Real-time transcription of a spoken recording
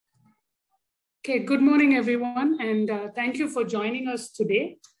Okay, good morning, everyone, and thank you for joining us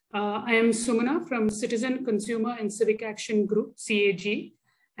today. I am Sumana from Citizen, Consumer and Civic Action Group, CAG,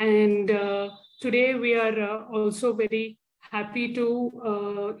 and today we are also very happy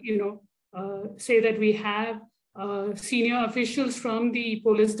to, say that we have senior officials from the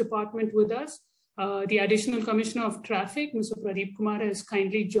police department with us. The Additional Commissioner of Traffic, Mr. Pradeep Kumar, has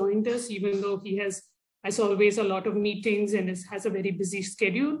kindly joined us, even though he has, as always, a lot of meetings and has a very busy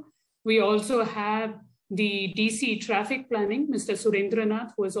schedule. We also have the DC Traffic Planning, Mr.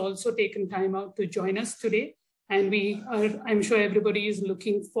 Surendranath, who has also taken time out to join us today. And I'm sure everybody is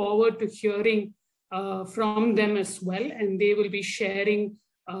looking forward to hearing from them as well. And they will be sharing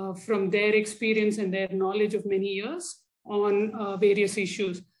from their experience and their knowledge of many years on various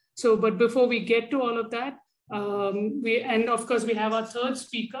issues. So, but before we get to all of that, and of course, we have our third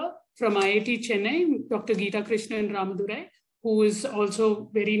speaker from IIT Chennai, Dr. Geeta Krishnan Ramadurai, who is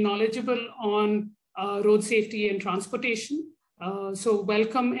also very knowledgeable on road safety and transportation. So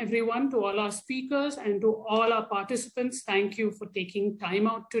welcome everyone to all our speakers and to all our participants. Thank you for taking time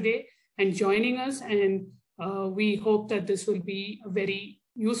out today and joining us. And we hope that this will be a very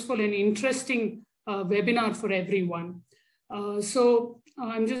useful and interesting webinar for everyone. So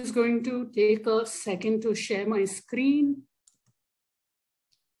I'm just going to take a second to share my screen.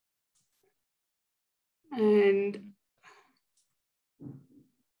 And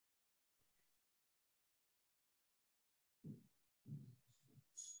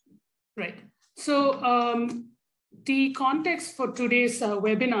right. So the context for today's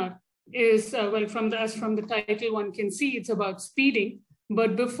webinar is, well, from the title, one can see it's about speeding.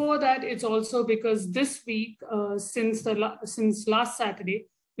 But before that, it's also because this week, since last Saturday,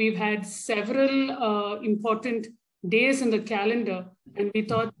 we've had several important days in the calendar, and we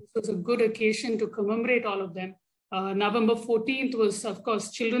thought this was a good occasion to commemorate all of them. November 14th was, of course,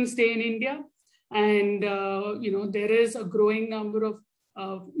 Children's Day in India. And, there is a growing number of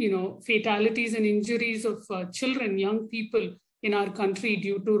fatalities and injuries of children, young people in our country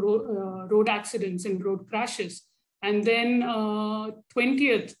due to road accidents and road crashes. And then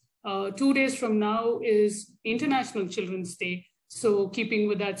 20th, 2 days from now, is International Children's Day. So keeping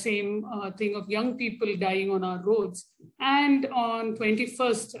with that same thing of young people dying on our roads. And on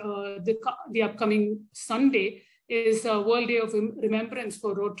 21st, the upcoming Sunday, is World Day of Remembrance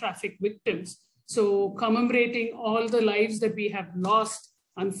for Road Traffic Victims. So commemorating all the lives that we have lost,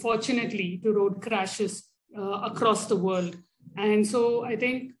 unfortunately, to road crashes across the world. And so I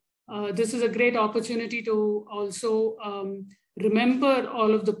think this is a great opportunity to also remember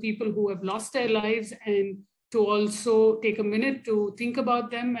all of the people who have lost their lives, and to also take a minute to think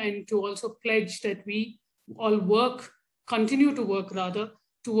about them, and to also pledge that we all continue to work rather,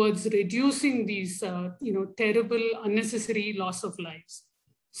 towards reducing these terrible, unnecessary loss of lives.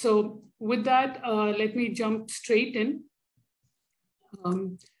 So with that, let me jump straight in.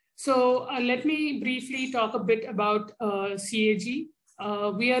 Let me briefly talk a bit about CAG.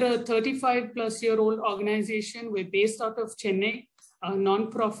 We are a 35-plus-year-old organization. We're based out of Chennai, a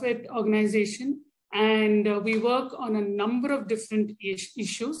non-profit organization, and we work on a number of different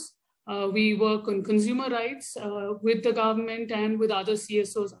issues. We work on consumer rights with the government and with other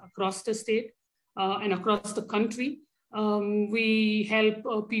CSOs across the state and across the country. We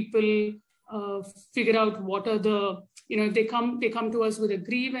help people figure out what are the, they come to us with a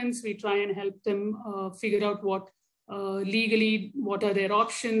grievance. We try and help them figure out what legally, what are their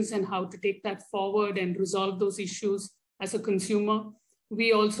options and how to take that forward and resolve those issues as a consumer.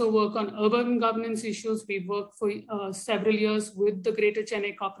 We also work on urban governance issues. We worked for several years with the Greater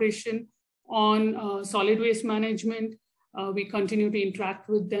Chennai Corporation on solid waste management. We continue to interact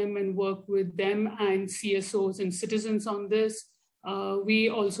with them and work with them and CSOs and citizens on this. We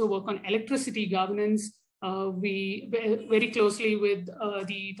also work on electricity governance. We very closely with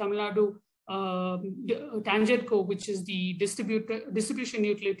the Tamil Nadu Tangedco, which is the distribution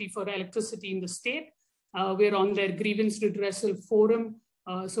utility for electricity in the state. We're on their grievance redressal forum.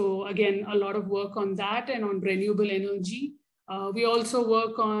 So again, a lot of work on that and on renewable energy. We also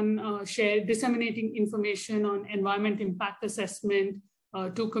work on disseminating information on environment impact assessment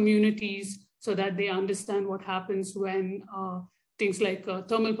to communities, so that they understand what happens when things like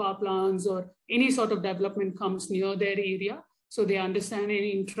thermal power plants or any sort of development comes near their area. So they understand and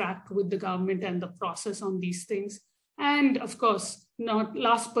interact with the government and the process on these things. And of course, not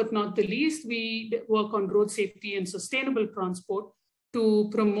last but not the least, we work on road safety and sustainable transport to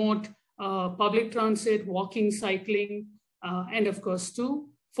promote public transit, walking, cycling, and of course to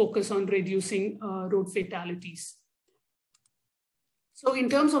focus on reducing road fatalities. So in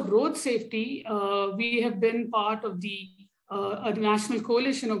terms of road safety, we have been part of the a national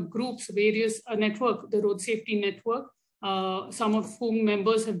coalition of groups, various network, the Road Safety Network, some of whom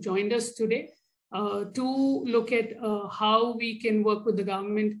members have joined us today, to look at how we can work with the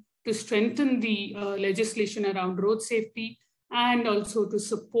government to strengthen the legislation around road safety, and also to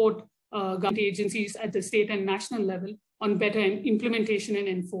support government agencies at the state and national level on better implementation and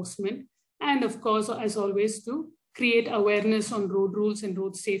enforcement. And of course, as always, to create awareness on road rules and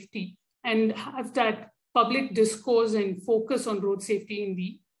road safety, and have that public discourse and focus on road safety in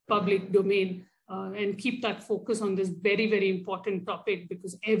the public domain, and keep that focus on this very, very important topic,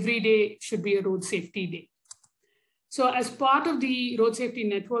 because every day should be a road safety day. So as part of the Road Safety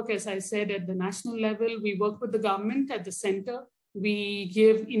Network, as I said, at the national level, we work with the government at the center. We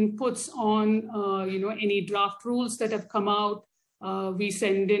give inputs on any draft rules that have come out. We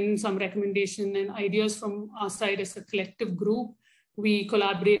send in some recommendation and ideas from our side as a collective group. We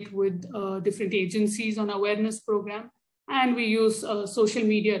collaborate with different agencies on awareness program, and we use social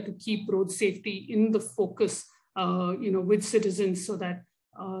media to keep road safety in the focus, with citizens, so that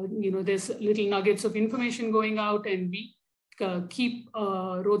there's little nuggets of information going out, and we keep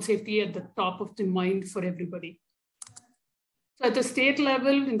road safety at the top of the mind for everybody. So at the state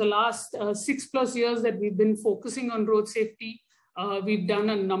level, in the last 6+ years that we've been focusing on road safety, we've done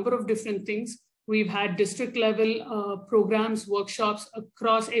a number of different things. We've had district level programs, workshops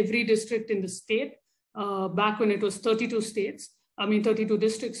across every district in the state, back when it was 32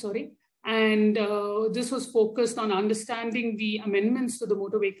 districts, sorry. And this was focused on understanding the amendments to the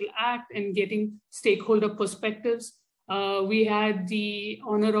Motor Vehicle Act and getting stakeholder perspectives. We had the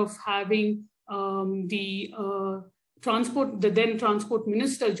honor of having the then Transport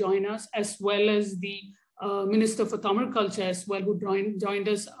Minister join us, as well as the Minister for Tamil Culture as well, who joined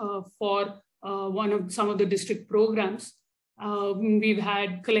us for some of the district programs. We've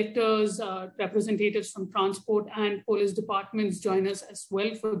had collectors, representatives from transport and police departments join us as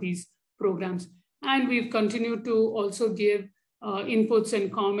well for these programs. And we've continued to also give inputs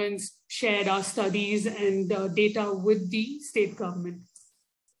and comments, shared our studies and data with the state government.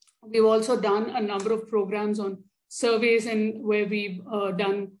 We've also done a number of programs on surveys, and where we've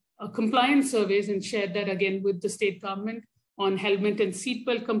done compliance surveys and shared that again with the state government on helmet and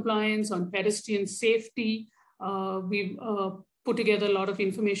seatbelt compliance, on pedestrian safety. We've put together a lot of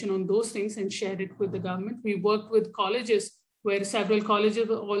information on those things and shared it with the government. We worked with colleges, where several colleges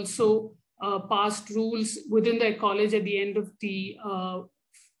also passed rules within their college at the end of the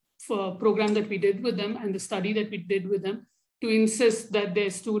program that we did with them and the study that we did with them, to insist that their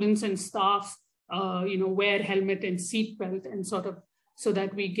students and staff wear helmet and seatbelt, and sort of so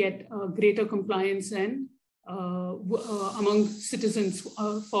that we get greater compliance and among citizens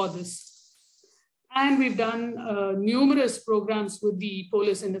for this. And we've done numerous programs with the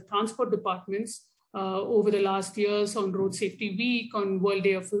police and the transport departments over the last years on Road Safety Week, on World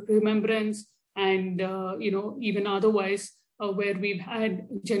Day of Remembrance, and even otherwise, where we've had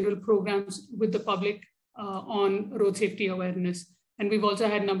general programs with the public on road safety awareness. And we've also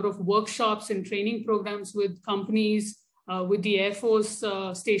had a number of workshops and training programs with companies, with the Air Force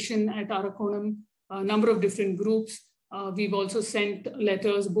station at Arakonam, a number of different groups. We've also sent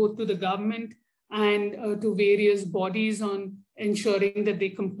letters both to the government and to various bodies on ensuring that they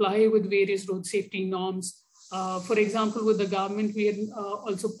comply with various road safety norms. For example, with the government, we had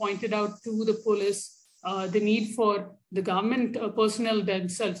also pointed out to the police the need for the government personnel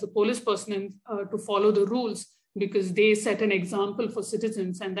themselves, the police personnel, to follow the rules, because they set an example for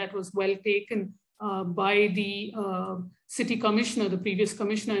citizens, and that was well taken by the city commissioner, the previous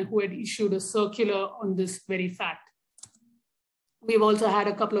commissioner, who had issued a circular on this very fact. We've also had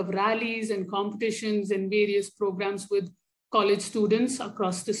a couple of rallies and competitions and various programs with college students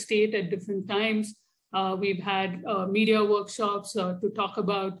across the state at different times. We've had media workshops to talk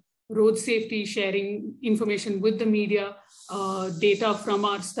about road safety, sharing information with the media, data from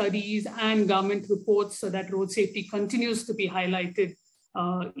our studies and government reports, so that road safety continues to be highlighted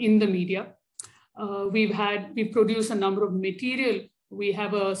in the media. We've produced a number of material. We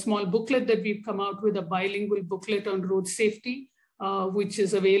have a small booklet that we've come out with, a bilingual booklet on road safety, which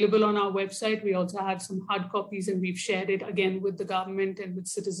is available on our website. We also have some hard copies, and we've shared it again with the government and with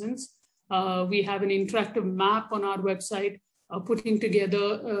citizens. We have an interactive map on our website, putting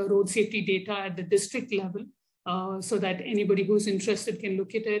together road safety data at the district level, so that anybody who's interested can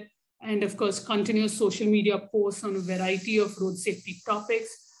look at it. And of course, continuous social media posts on a variety of road safety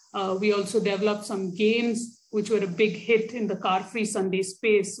topics. We also developed some games, which were a big hit in the car-free Sunday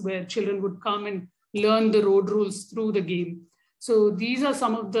space, where children would come and learn the road rules through the game. So these are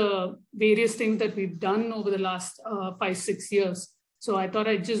some of the various things that we've done over the last 5-6 years. So I thought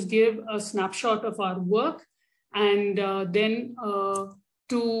I'd just give a snapshot of our work. And then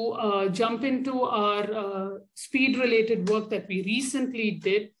to jump into our speed-related work that we recently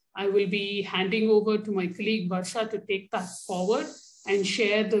did, I will be handing over to my colleague Varsha to take that forward and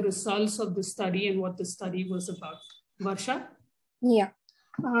share the results of the study and what the study was about. Varsha? Yeah.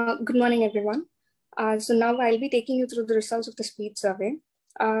 Good morning, everyone. So now I'll be taking you through the results of the speed survey.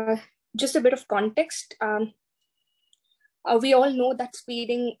 Just a bit of context. We all know that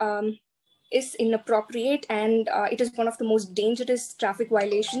speeding is inappropriate, and it is one of the most dangerous traffic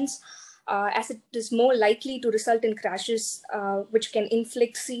violations, as it is more likely to result in crashes, which can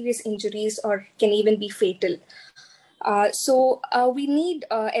inflict serious injuries or can even be fatal. So we need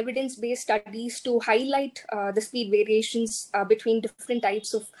evidence-based studies to highlight the speed variations between different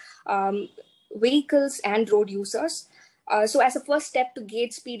types of vehicles and road users. So as a first step to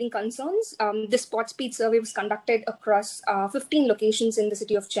gauge speeding concerns, the spot speed survey was conducted across 15 locations in the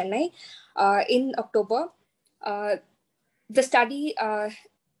city of Chennai in October. The study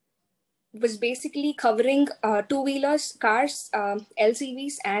was basically covering two-wheelers, cars,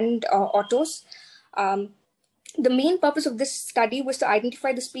 LCVs, and autos. The main purpose of this study was to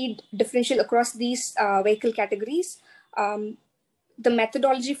identify the speed differential across these vehicle categories. The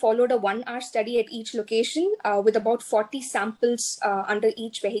methodology followed a 1-hour study at each location with about 40 samples under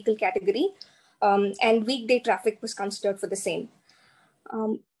each vehicle category, and weekday traffic was considered for the same.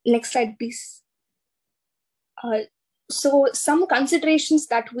 Next slide, please. So some considerations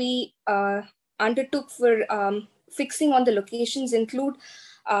that we undertook for fixing on the locations include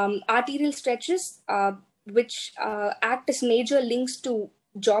arterial stretches, which act as major links to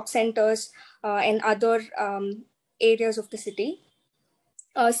job centers and other areas of the city.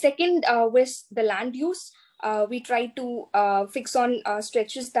 Second was the land use. We tried to fix on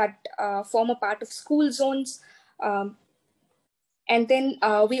stretches that form a part of school zones. And then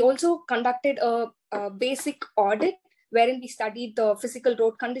we also conducted a basic audit wherein we studied the physical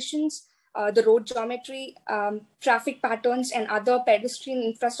road conditions, the road geometry, traffic patterns, and other pedestrian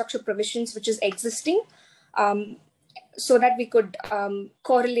infrastructure provisions which is existing, so that we could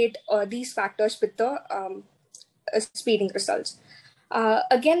correlate these factors with the speeding results.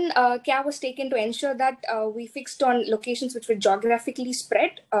 Again, care was taken to ensure that we fixed on locations which were geographically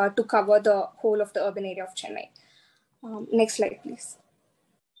spread to cover the whole of the urban area of Chennai. Next slide, please.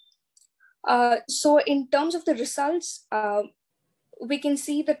 So in terms of the results, we can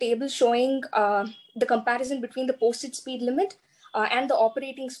see the table showing the comparison between the posted speed limit and the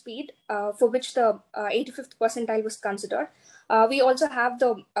operating speed for which the 85th percentile was considered. We also have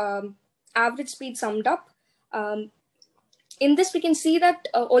the average speed summed up. In this, we can see that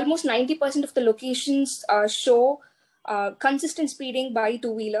almost 90% of the locations show consistent speeding by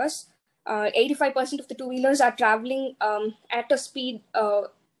two-wheelers. 85% of the two-wheelers are traveling at a speed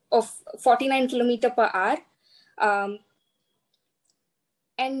of 49 km per hour.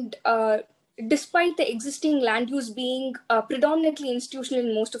 And despite the existing land use being predominantly institutional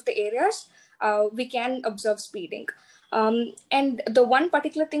in most of the areas, we can observe speeding. And the one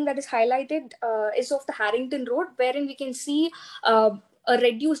particular thing that is highlighted is of the Harrington Road, wherein we can see a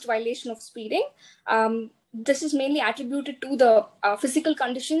reduced violation of speeding. This is mainly attributed to the physical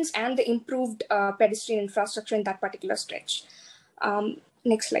conditions and the improved pedestrian infrastructure in that particular stretch.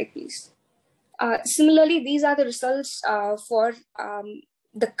 Next slide, please. Similarly, these are the results for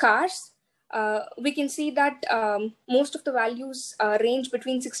the cars. We can see that most of the values range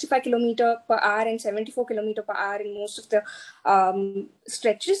between 65 km per hour and 74 km per hour in most of the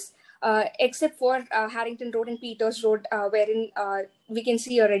stretches, except for Harrington Road and Peters Road, wherein we can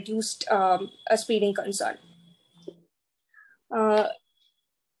see a reduced speeding concern.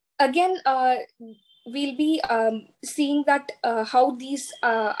 Again, we'll be seeing that how these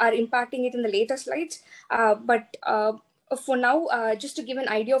are impacting it in the later slides, but for now, just to give an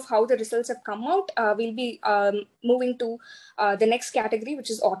idea of how the results have come out, we'll be moving to the next category, which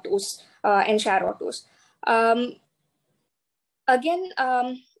is autos and share autos. Again,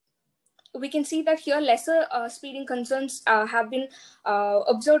 we can see that here lesser speeding concerns have been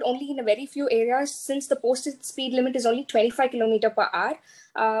observed only in a very few areas, since the posted speed limit is only 25 km per hour.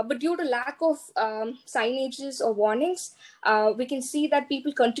 But due to lack of signages or warnings, we can see that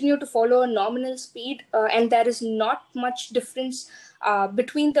people continue to follow a nominal speed, and there is not much difference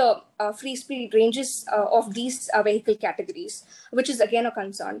between the free speed ranges of these vehicle categories, which is again a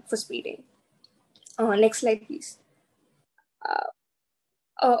concern for speeding. Next slide, please.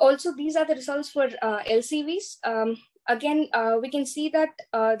 Also, these are the results for LCVs. Again, we can see that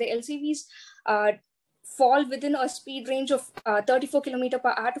the LCVs fall within a speed range of 34 km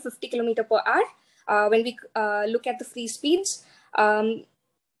per hour to 50 km per hour when we look at the free speeds.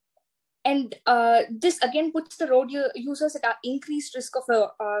 And this again puts the road users at an increased risk of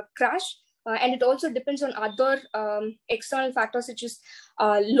a crash. And it also depends on other external factors such as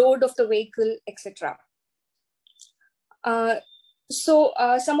load of the vehicle, etc. So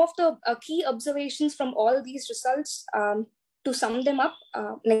some of the key observations from all these results, to sum them up,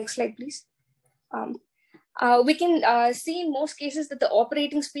 next slide, please. We can see in most cases that the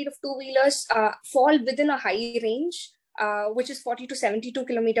operating speed of two-wheelers fall within a high range, which is 40 to 72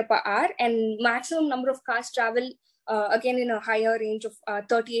 kilometer per hour, and maximum number of cars travel again in a higher range of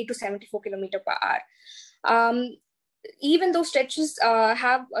 38 to 74 kilometer per hour. Even though stretches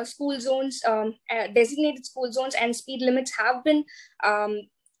have school zones, designated school zones, and speed limits have been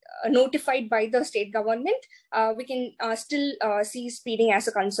notified by the state government, we can still see speeding as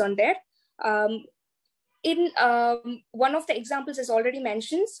a concern there. In one of the examples, as already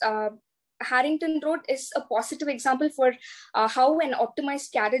mentioned, Harrington Road is a positive example for how an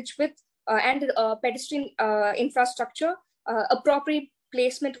optimized carriage width and pedestrian infrastructure, appropriate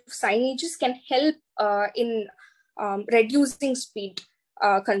placement of signages can help in reducing speed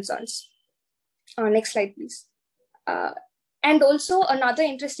concerns. Next slide, please. And also another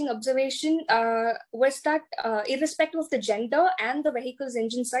interesting observation was that irrespective of the gender and the vehicle's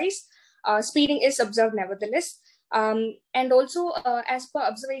engine size, speeding is observed nevertheless. And also, as per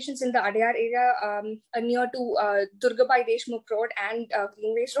observations in the Adyar area near to Durgabai Deshmukh Road and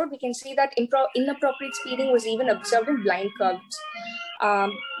Greenways Road, we can see that inappropriate speeding was even observed in blind curves.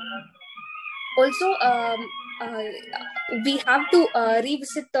 Also, we have to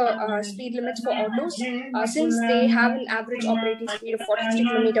revisit the speed limits for autos since they have an average operating speed of 40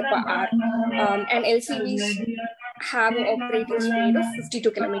 km per hour, and LCVs have an operating speed of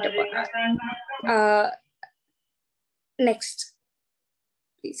 52 km per hour. Next,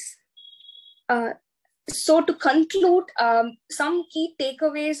 please. So to conclude, some key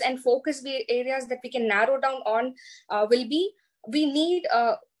takeaways and focus areas that we can narrow down on will be, we need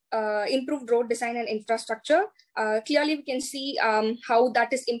improved road design and infrastructure. Clearly, we can see how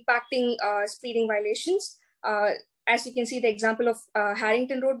that is impacting speeding violations. As you can see, the example of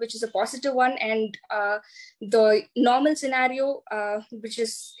Harrington Road, which is a positive one, and the normal scenario, which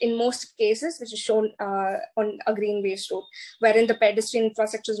is in most cases, which is shown on a Greenways Road, wherein the pedestrian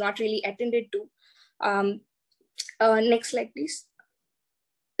infrastructure is not really attended to. Next slide, please.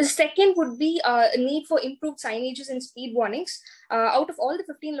 The second would be a need for improved signages and speed warnings. Out of all the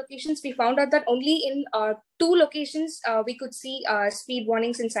 15 locations, we found out that only in 2 locations we could see speed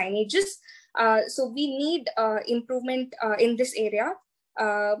warnings and signages. So we need improvement in this area.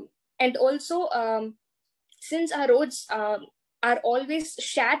 And also, since our roads are always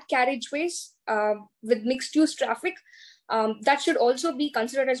shared carriageways with mixed-use traffic, that should also be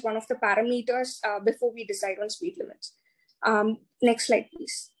considered as one of the parameters before we decide on speed limits. Next slide,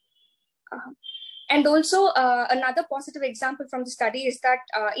 please. And also, another positive example from the study is that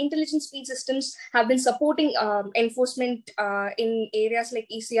intelligent speed systems have been supporting enforcement in areas like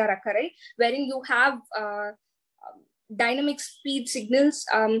ECR Akkarai, wherein you have dynamic speed signals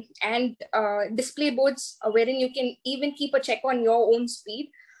and display boards wherein you can even keep a check on your own speed.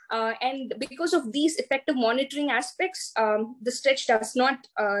 And because of these effective monitoring aspects, the stretch does not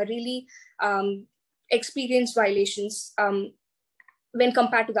really experience violations when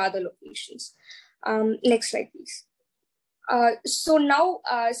compared to the other locations. Next slide, please. So now,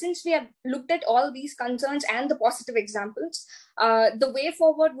 since we have looked at all these concerns and the positive examples, the way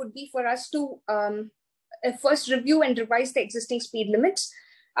forward would be for us to first review and revise the existing speed limits.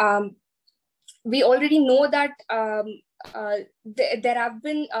 We already know that there have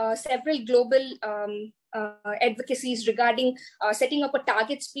been several global advocacies regarding setting up a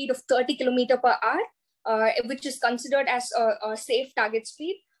target speed of 30 km per hour, which is considered as a safe target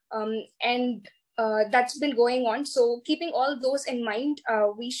speed. And that's been going on. So keeping all those in mind,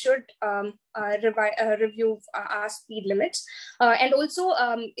 we should review our speed limits. And also,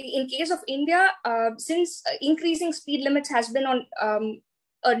 in case of India, since increasing speed limits has been on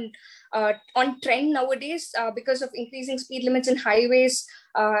trend nowadays because of increasing speed limits in highways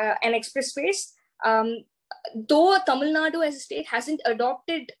and expressways, though Tamil Nadu as a state hasn't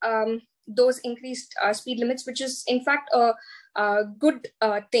adopted those increased speed limits, which is in fact a good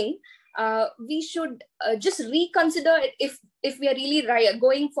thing. We should just reconsider if we are really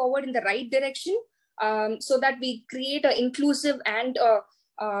going forward in the right direction, so that we create an inclusive and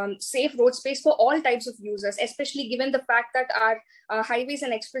safe road space for all types of users, especially given the fact that our highways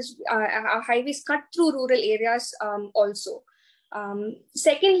and our highways cut through rural areas also.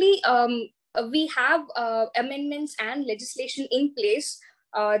 Secondly, we have amendments and legislation in place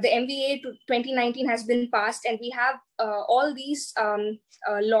The MVA to 2019 has been passed, and we have all these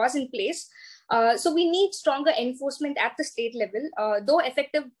laws in place. So we need stronger enforcement at the state level. Though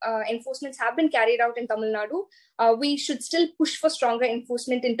effective enforcements have been carried out in Tamil Nadu, we should still push for stronger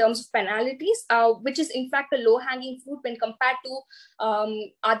enforcement in terms of penalties, which is in fact a low-hanging fruit when compared to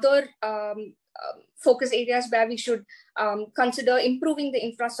other focus areas where we should consider improving the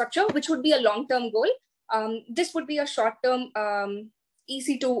infrastructure, which would be a long-term goal. This would be a short-term,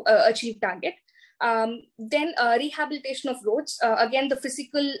 easy to achieve target. Then rehabilitation of roads. Again, the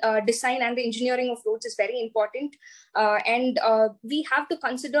physical design and the engineering of roads is very important. And we have to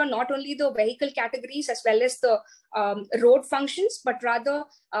consider not only the vehicle categories as well as the road functions, but rather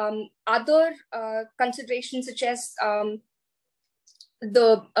other considerations such as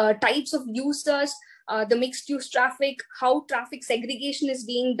the types of users, the mixed use traffic, how traffic segregation is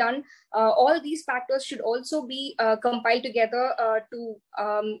being done. All these factors should also be compiled together to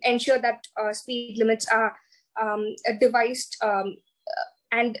ensure that speed limits are devised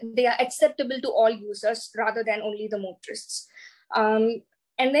and they are acceptable to all users rather than only the motorists. And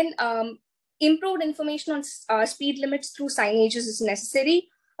then improved information on speed limits through signages is necessary.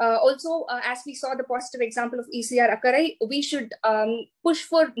 Also, as we saw the positive example of ECR Akkarai, we should push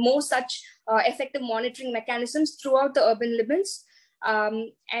for more such effective monitoring mechanisms throughout the urban limits.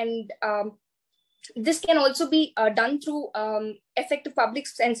 And this can also be done through effective public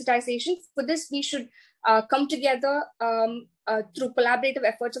sensitization. For this, we should come together through collaborative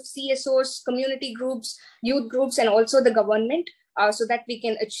efforts of CSOs, community groups, youth groups, and also the government, so that we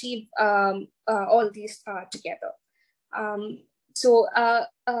can achieve all these together. So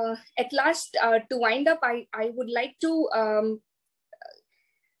at last, to wind up, I would like to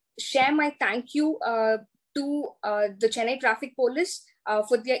share my thank you to the Chennai Traffic Police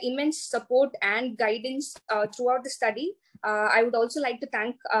for their immense support and guidance throughout the study. I would also like to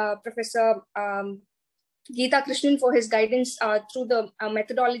thank Professor Geeta Krishnan for his guidance through the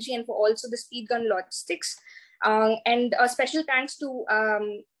methodology and for also the speed gun logistics. And a special thanks to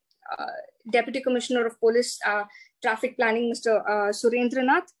Deputy Commissioner of Police Traffic Planning, Mr.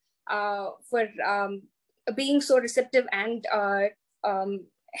 Surendranath, for being so receptive and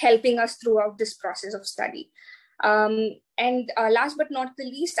helping us throughout this process of study. And last but not the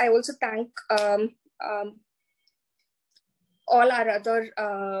least, I also thank all our other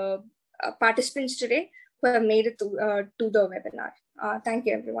participants today who have made it to the webinar. Thank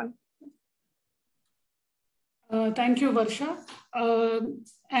you, everyone. Thank you, Varsha.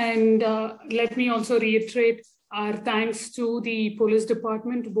 And let me also reiterate our thanks to the police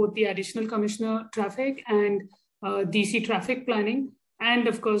department, both the Additional Commissioner Traffic and DC Traffic Planning, and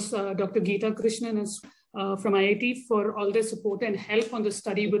of course, Dr. Geeta Krishnan from IIT for all their support and help on the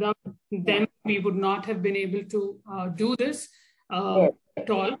study. Without them, we would not have been able to do this at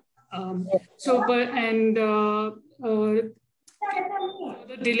all.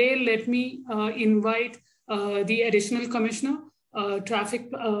 The delay, let me invite the Additional Commissioner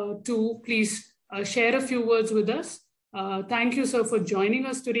Traffic to please share a few words with us. Thank you, sir, for joining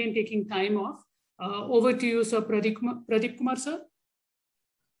us today and taking time off. Over to you, sir. Pradeep Kumar, sir.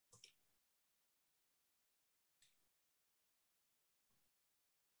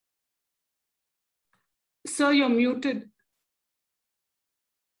 Sir, you're muted.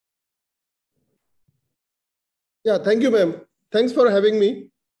 Yeah, thank you, ma'am. Thanks for having me.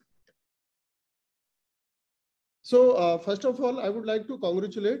 So first of all, I would like to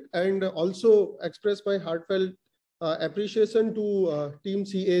congratulate and also express my heartfelt appreciation to Team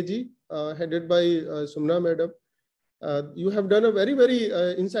CAG headed by Sumna Madam. You have done a very, very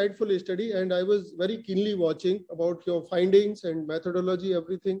insightful study, and I was very keenly watching about your findings and methodology,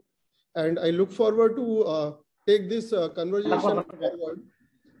 everything. And I look forward to take this conversation forward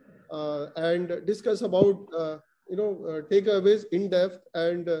and discuss about takeaways in depth,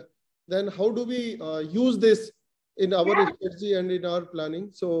 and then how do we use this in our strategy and in our planning.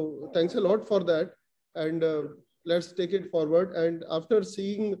 So thanks a lot for that, and let's take it forward. And after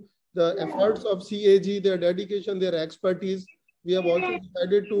seeing the efforts of CAG, their dedication, their expertise, we have also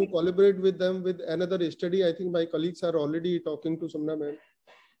decided to collaborate with them with another study. I think my colleagues are already talking to Sumna ma'am.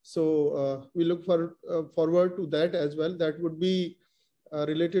 So we look forward to that as well. That would be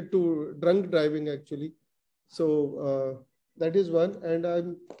related to drunk driving actually. So that is one. And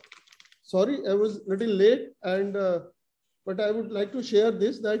I'm sorry, I was a little late, and but I would like to share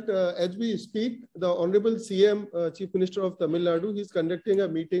this, that as we speak, the Honorable CM, Chief Minister of Tamil Nadu, he's conducting a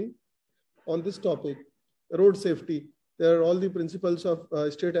meeting on this topic, road safety. There are all the principles of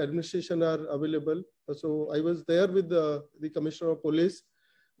state administration are available. So I was there with the Commissioner of Police,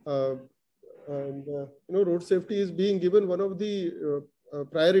 and road safety is being given one of the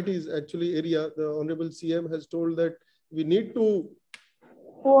priorities actually area. The Honorable CM has told that we need to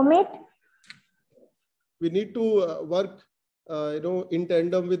work in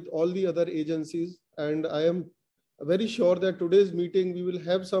tandem with all the other agencies, and I am very sure that today's meeting we will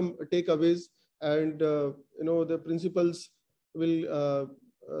have some takeaways, and the principals will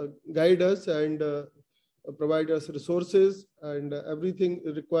guide us and provide us resources and everything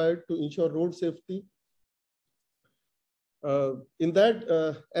required to ensure road safety. In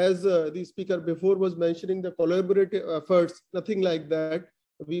that, as the speaker before was mentioning, the collaborative efforts, nothing like that.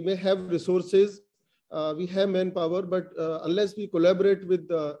 We may have resources, we have manpower, but unless we collaborate with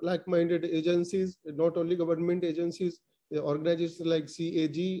like-minded agencies, not only government agencies, organizations like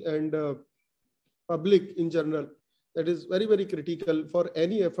CAG and public in general, that is very, very critical for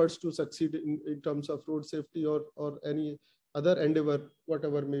any efforts to succeed in terms of road safety or any other endeavor,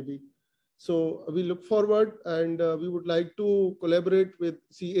 whatever may be. So we look forward, and we would like to collaborate with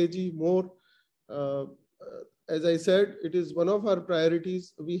CAG more. As I said, it is one of our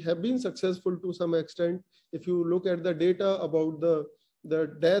priorities. We have been successful to some extent. If you look at the data about the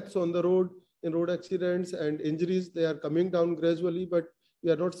deaths on the road, in road accidents and injuries, they are coming down gradually, but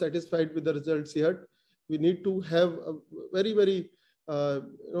we are not satisfied with the results yet. We need to have a very, very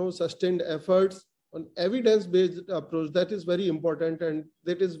sustained efforts on evidence-based approach. That is very important, and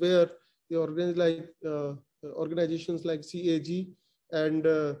that is where the organizations like CAG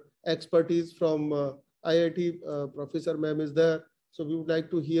and expertise from IIT, Professor Ma'am is there. So we would like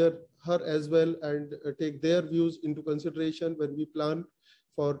to hear her as well and take their views into consideration when we plan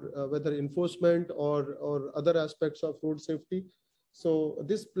for whether enforcement or other aspects of road safety. So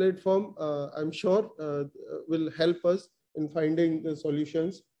this platform, I'm sure, will help us in finding the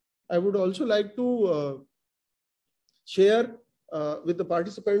solutions. I would also like to share with the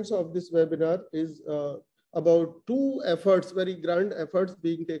participants of this webinar is about two efforts, very grand efforts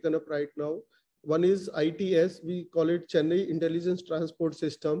being taken up right now. One is ITS, we call it Chennai Intelligence Transport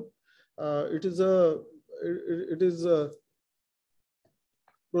System. It is a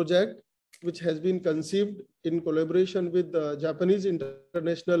project which has been conceived in collaboration with the Japanese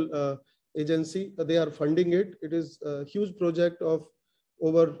International Agency. They are funding it. It is a huge project of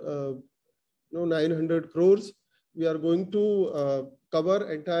over 900 crores. We are going to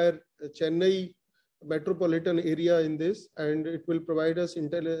cover entire Chennai metropolitan area in this, and it will provide us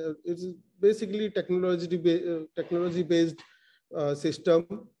it's basically technology-based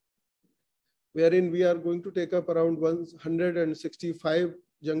system, wherein we are going to take up around 165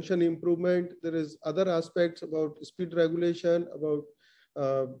 junction improvement. There is other aspects about speed regulation, about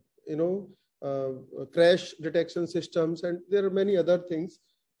crash detection systems, and there are many other things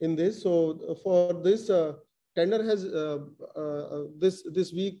in this. So for this tender has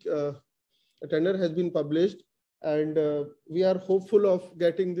this week a tender has been published, and we are hopeful of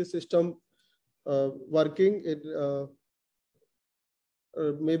getting this system working in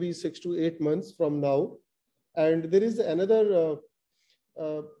maybe 6 to 8 months from now. And there is another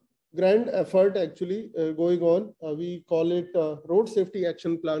grand effort actually going on. We call it Road Safety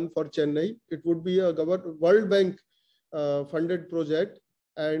Action Plan for Chennai. It would be a World Bank funded project,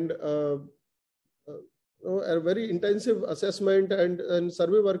 and a very intensive assessment and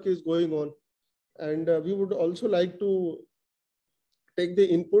survey work is going on. And we would also like to take the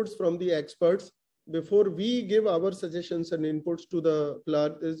inputs from the experts before we give our suggestions and inputs to the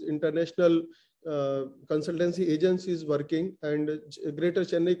plan. Is international consultancy agencies working, and Greater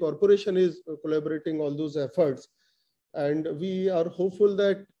Chennai Corporation is collaborating all those efforts. And we are hopeful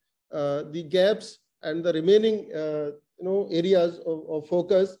that the gaps and the remaining areas of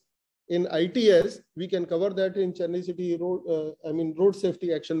focus in ITS, we can cover that in Chennai City Road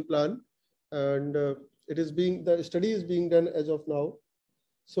Safety Action Plan. And the study is being done as of now.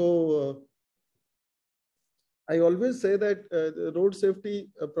 So I always say that the road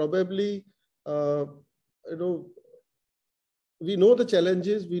safety probably, we know the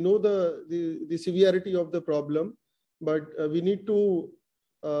challenges, we know the severity of the problem, but we need to,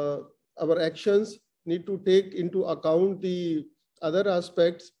 our actions need to take into account the other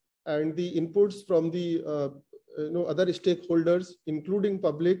aspects and the inputs from the other stakeholders, including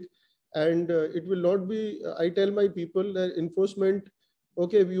public. And it will not be, I tell my people that enforcement,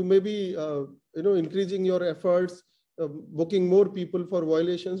 okay, you may be, increasing your efforts, booking more people for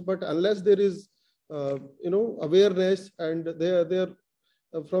violations, but unless there is, awareness and they're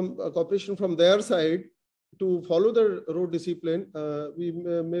from cooperation from their side to follow the road discipline, we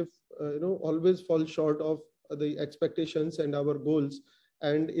may always fall short of the expectations and our goals.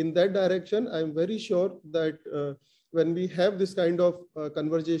 And in that direction, I'm very sure that when we have this kind of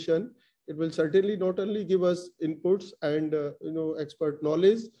conversation, It will certainly not only give us inputs and expert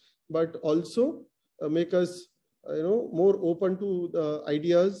knowledge, but also make us more open to the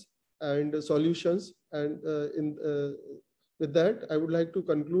ideas and solutions. And with that, I would like to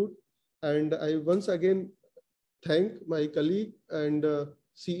conclude. And I once again thank my colleague and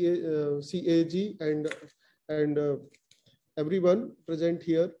CAG and everyone present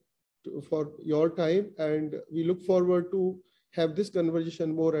here for your time. And we look forward to have this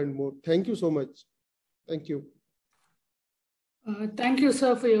conversation more and more. Thank you so much. Thank you. Thank you,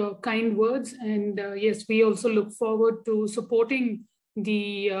 sir, for your kind words. And yes, we also look forward to supporting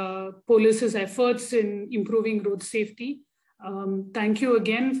the police's efforts in improving road safety. Thank you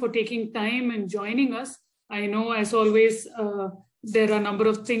again for taking time and joining us. I know, as always, there are a number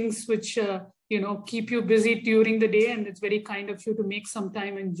of things which keep you busy during the day, and it's very kind of you to make some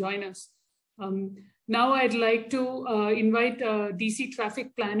time and join us. Now I'd like to invite DC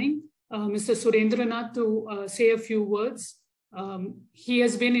Traffic Planning, Mr. Surendranath, to say a few words. He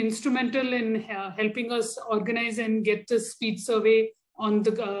has been instrumental in helping us organize and get the speed survey on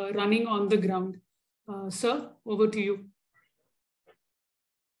the running on the ground. Sir, over to you.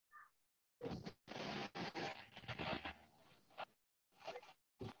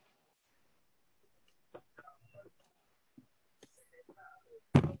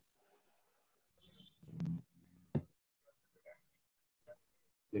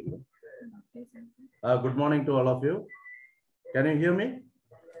 Good morning to all of you. Can you hear me?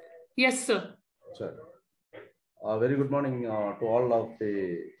 Yes, sir. Sure. Very good morning to all of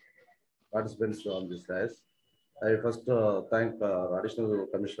the participants on this class. I first thank Additional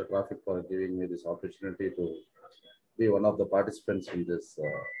Commissioner Traffic for giving me this opportunity to be one of the participants in this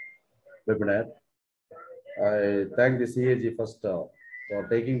webinar. I thank the CAG first for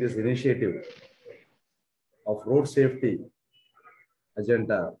taking this initiative of road safety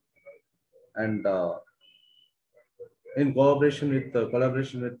agenda, and in collaboration with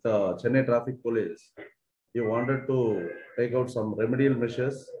Chennai Traffic Police, you wanted to take out some remedial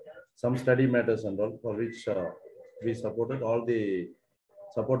measures, some study matters and all, for which we supported. All the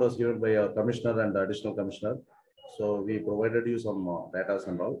support was given by our commissioner and additional commissioner. So we provided you some data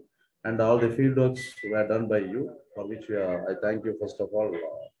and all the field works were done by you, for which I thank you first of all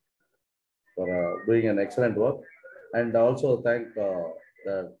for doing an excellent work. And also thank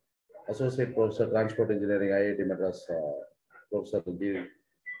the Associate Professor Transport Engineering, IIT Madras, Professor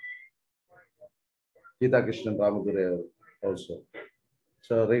Geeta Krishnan Ramadure also.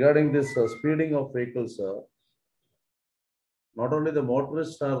 So regarding this speeding of vehicles, not only the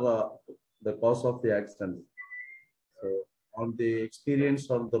motorists are the cause of the accident. So on the experience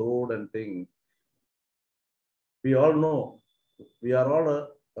on the road and thing, we all know we are all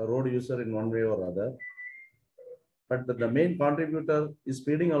a road user in one way or other. But the main contributor is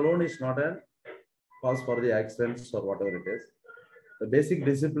speeding alone is not a cause for the accidents or whatever it is. The basic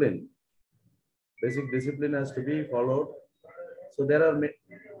discipline has to be followed. So there are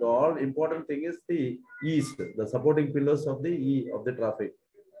the all important thing is the E's, the supporting pillars of the E of the traffic.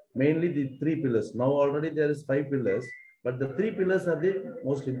 Mainly the 3 pillars. Now already there is 5 pillars, but the 3 pillars are the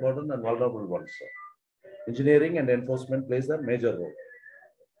most important and vulnerable ones. Engineering and enforcement plays a major role.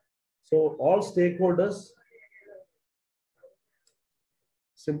 So all stakeholders.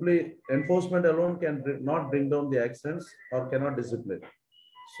 Simply enforcement alone can not bring down the accidents or cannot discipline.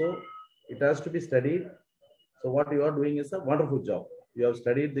 So it has to be studied. So what you are doing is a wonderful job. You have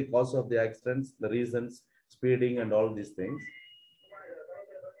studied the cause of the accidents, the reasons, speeding and all these things.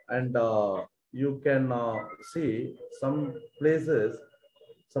 And you can see some places,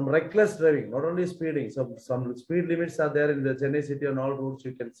 some reckless driving, not only speeding, some speed limits are there in the Chennai city on all roads.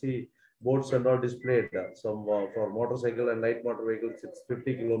 You can see boards and all displayed. Some for motorcycle and light motor vehicles, it's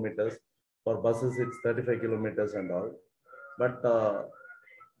 50 kilometers. For buses, it's 35 kilometers and all. But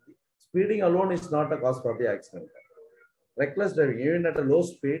speeding alone is not a cause for the accident. Reckless driving, even at a low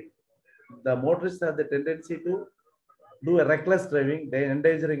speed, the motorists have the tendency to do a reckless driving, they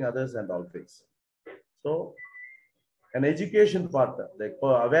endangering others and all things. So, an education part, like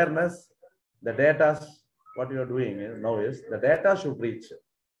for awareness, the data, what you are doing now is the data should reach.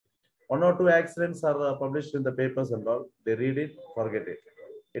 1 or 2 accidents are published in the papers and all. They read it, forget it.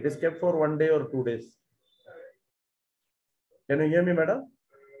 It is kept for 1 day or 2 days. Can you hear me, madam?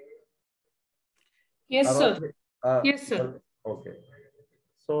 Yes, sir. Yes, sir. Okay.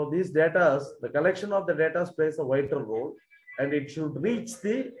 So these data, the collection of the data plays a vital role, and it should reach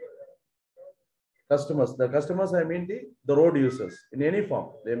the customers. The customers, I mean the road users in any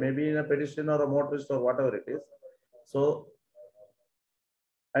form. They may be in a pedestrian or a motorist or whatever it is. So,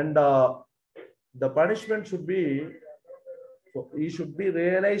 and the punishment should be So he should be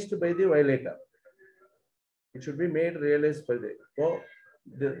realized by the violator. It should be made realized by the. So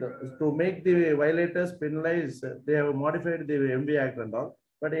to make the violators penalized, they have modified the MV Act and all,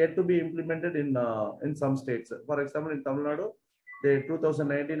 but yet to be implemented in some states. For example, in Tamil Nadu, the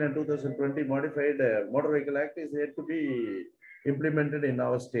 2019 and 2020 modified Motor Vehicle Act is yet to be implemented in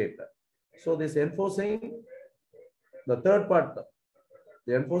our state. So this enforcing the third part,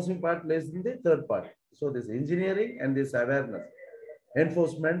 the enforcing part lays in the third part. So this engineering and this awareness,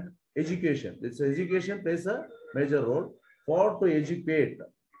 enforcement, education. This education plays a major role for to educate.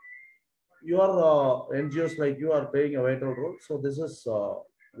 Your NGOs like you are playing a vital role. So this is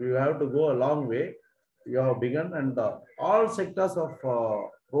we have to go a long way. You have begun, and all sectors of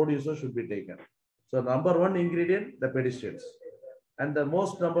road users should be taken. So number one ingredient, the pedestrians, and the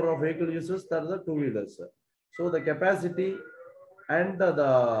most number of vehicle users are the two-wheelers. So the capacity and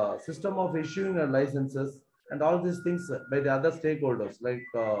the system of issuing licenses and all these things by the other stakeholders like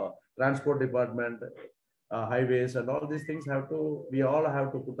transport department, highways, and all these things we all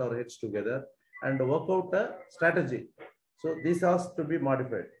have to put our heads together and work out a strategy. So this has to be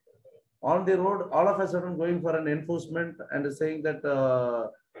modified. On the road, all of a sudden going for an enforcement and saying that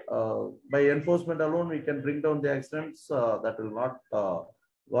by enforcement alone we can bring down the accidents, that will not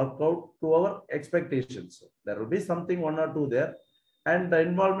work out to our expectations. There will be something one or two there, and the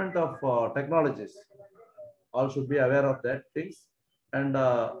involvement of technologies. All should be aware of that things. And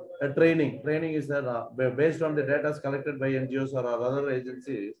training is based on the data collected by NGOs or other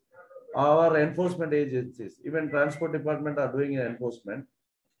agencies, our enforcement agencies, even transport department are doing enforcement.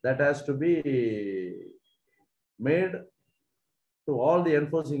 That has to be made to all the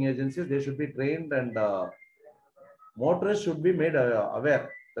enforcing agencies. They should be trained, and motorists should be made aware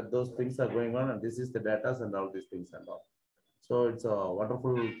that those things are going on, and this is the data and all these things and all. So it's a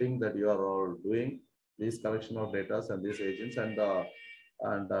wonderful thing that you are all doing, this collection of data and these agents.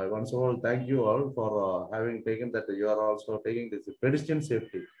 And once all, thank you all for having taken that. You are also taking this pedestrian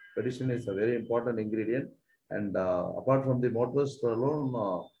safety. Pedestrian is a very important ingredient. And apart from the motorists alone,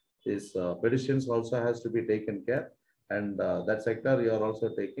 this pedestrians also has to be taken care. And that sector you are also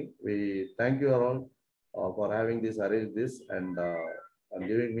taking. We thank you all for having this, arranged this, and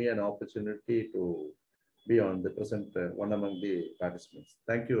giving me an opportunity to be on the present one among the participants.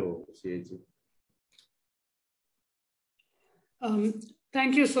 Thank you, CAG.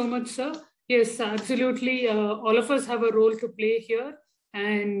 Thank you so much, sir. Yes, absolutely. All of us have a role to play here,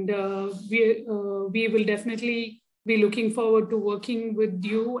 and we will definitely be looking forward to working with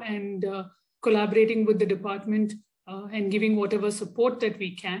you and collaborating with the department and giving whatever support that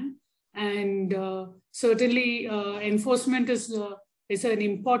we can. And certainly, enforcement is an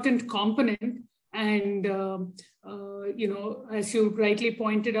important component. And as you rightly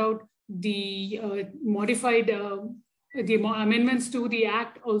pointed out, the the amendments to the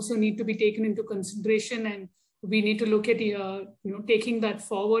Act also need to be taken into consideration, and we need to look at taking that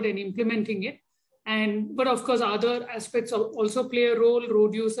forward and implementing it. But of course, other aspects also play a role.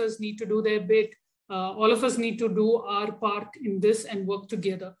 Road users need to do their bit. All of us need to do our part in this and work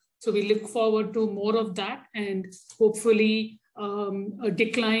together. So we look forward to more of that, and hopefully a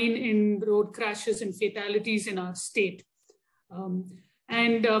decline in road crashes and fatalities in our state.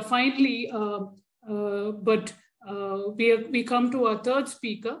 Finally, we come to our third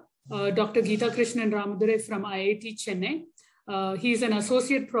speaker, Dr. Geeta Krishnan Ramadure from IIT Chennai. He's an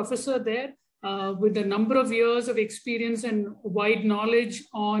associate professor there with a number of years of experience and wide knowledge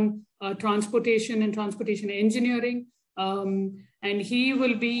on transportation and transportation engineering. And he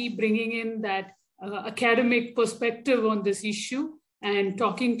will be bringing in that academic perspective on this issue and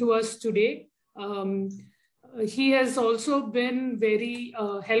talking to us today. He has also been very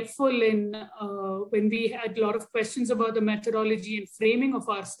helpful in when we had a lot of questions about the methodology and framing of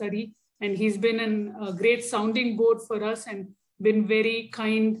our study. And he's been a great sounding board for us and been very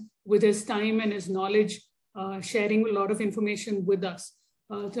kind with his time and his knowledge, sharing a lot of information with us.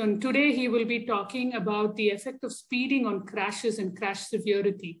 Today, he will be talking about the effect of speeding on crashes and crash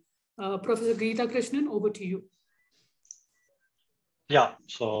severity. Professor Geeta Krishnan, over to you. Yeah,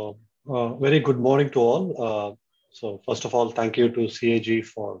 so very good morning to all. So first of all, thank you to CAG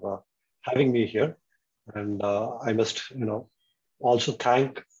for having me here. And I must, also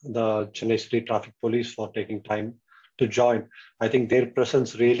thank the Chennai City Traffic Police for taking time to join. I think their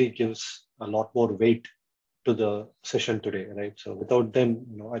presence really gives a lot more weight to the session today, right? So without them,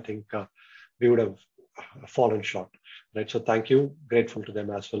 I think we would have fallen short, right? So thank you, grateful to them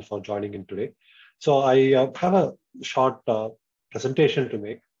as well for joining in today. So I have a short presentation to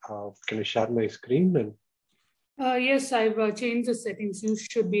make. Can I share my screen? And yes, I've changed the settings. You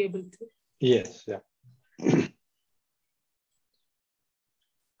should be able to. Yes, yeah.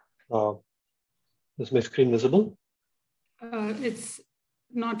 Is my screen visible? It's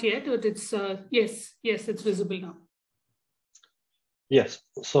not yet, but it's, yes, it's visible now. Yes.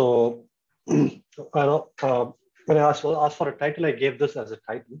 So when I asked for a title, I gave this as a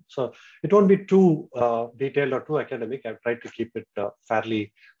title. So it won't be too detailed or too academic. I've tried to keep it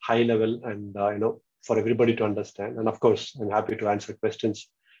fairly high level and for everybody to understand. And of course, I'm happy to answer questions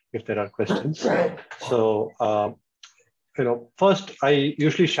if there are questions. So first, I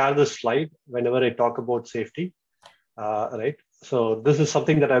usually share this slide whenever I talk about safety, right? So this is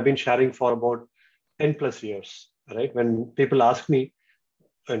something that I've been sharing for about 10 plus years, right? When people ask me,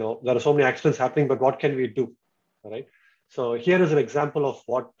 there are so many accidents happening, but what can we do, right? So here is an example of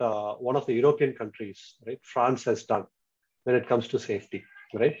what one of the European countries, right, France has done when it comes to safety,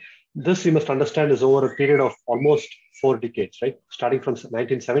 right? This you must understand is over a period of almost 4 decades, right? Starting from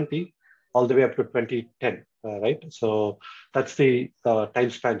 1970 all the way up to 2010, right? So that's the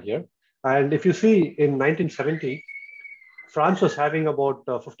time span here. And if you see in 1970, France was having about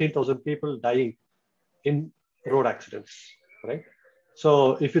 15,000 people dying in road accidents, right?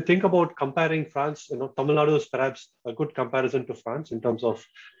 So if you think about comparing France, Tamil Nadu is perhaps a good comparison to France in terms of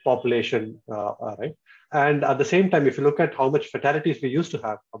population, right? And at the same time, if you look at how much fatalities we used to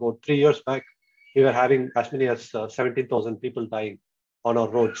have, about 3 years back, we were having as many as 17,000 people dying on our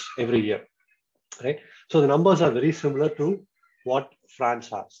roads every year, right? So the numbers are very similar to what France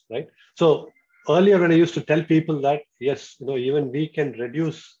has, right? So earlier when I used to tell people that, yes, even we can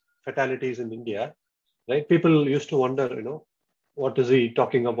reduce fatalities in India, right? People used to wonder, what is he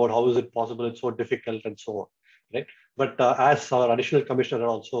talking about? How is it possible? It's so difficult and so on, right? But as our additional commissioner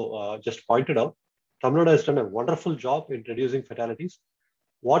also just pointed out, Tamil Nadu has done a wonderful job in reducing fatalities.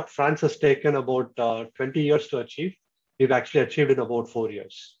 What France has taken about 20 years to achieve, we've actually achieved in about 4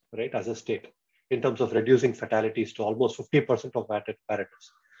 years, right, as a state, in terms of reducing fatalities to almost 50% of where it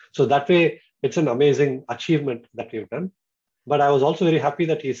is. So that way, it's an amazing achievement that we've done. But I was also very happy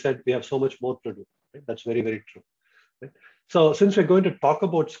that he said we have so much more to do. Right? That's very, very true. Right? So since we're going to talk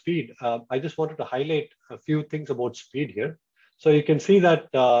about speed, I just wanted to highlight a few things about speed here. So you can see that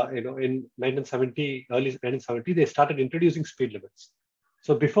in 1970, early 1970, they started introducing speed limits.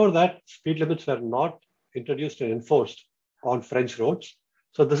 So before that, speed limits were not introduced and enforced on French roads.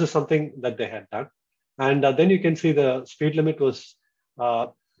 So this is something that they had done. And then you can see the speed limit was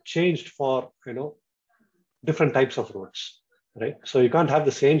changed for different types of roads. Right? So you can't have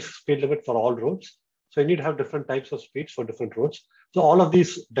the same speed limit for all roads. So you need to have different types of speeds for different roads. So all of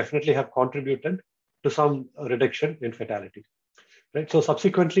these definitely have contributed to some reduction in fatality. Right? So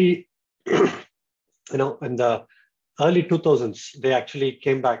subsequently, in the early 2000s, they actually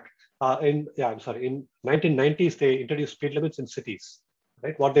came back. In 1990s, they introduced speed limits in cities.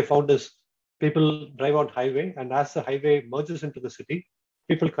 Right? What they found is people drive on highway, and as the highway merges into the city,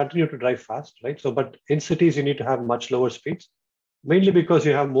 people continue to drive fast, right? So, but in cities, you need to have much lower speeds, mainly because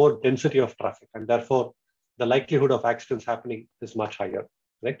you have more density of traffic, and therefore the likelihood of accidents happening is much higher,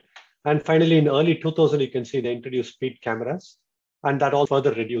 right? And finally, in early 2000, you can see they introduced speed cameras, and that all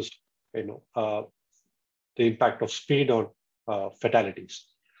further reduced, the impact of speed on fatalities.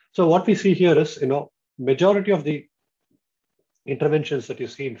 So what we see here is, majority of the interventions that you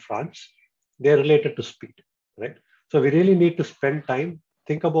see in France, they're related to speed, right? So we really need to spend time,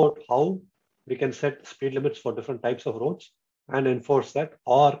 think about how we can set speed limits for different types of roads and enforce that,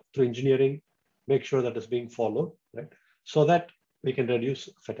 or through engineering, make sure that is being followed, right? So that we can reduce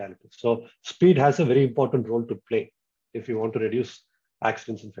fatalities. So speed has a very important role to play if you want to reduce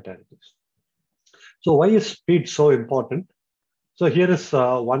accidents and fatalities. So why is speed so important? So here is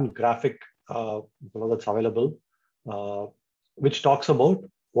one graphic that's available, which talks about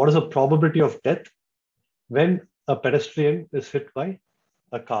what is the probability of death when a pedestrian is hit by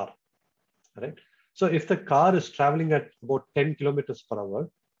a car, right? So if the car is traveling at about 10 kilometers per hour,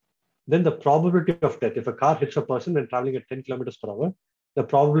 then the probability of death, if a car hits a person when traveling at 10 kilometers per hour, the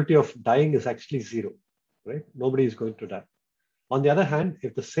probability of dying is actually 0, right? Nobody is going to die. On the other hand,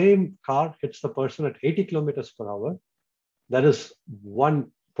 if the same car hits the person at 80 kilometers per hour, there is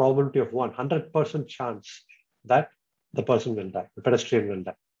one probability of 100% chance that the person will die, the pedestrian will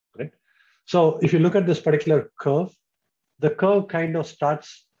die, right? So if you look at this particular curve, the curve kind of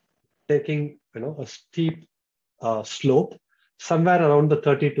starts taking a steep slope somewhere around the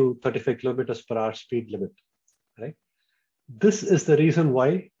 30 to 35 kilometers per hour speed limit, right? This is the reason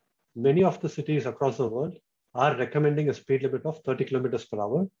why many of the cities across the world are recommending a speed limit of 30 kilometers per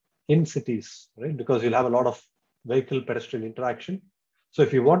hour in cities, right? Because you'll have a lot of vehicle pedestrian interaction. So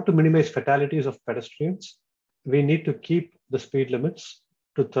if you want to minimize fatalities of pedestrians, we need to keep the speed limits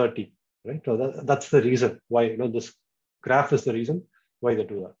to 30, right? So that's the reason why, this graph is the reason why they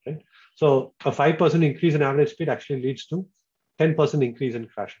do that, right? So a 5% increase in average speed actually leads to 10% increase in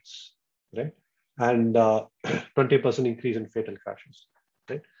crashes, right? And 20% increase in fatal crashes,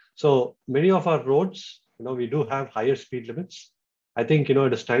 right? So many of our roads, we do have higher speed limits. I think,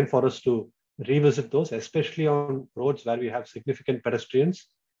 it is time for us to revisit those, especially on roads where we have significant pedestrians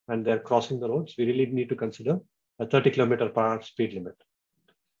and they're crossing the roads. We really need to consider a 30 km/h speed limit.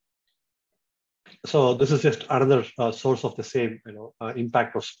 So this is just another source of the same,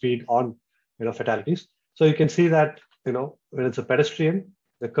 impact of speed on, fatalities. So you can see that, when it's a pedestrian,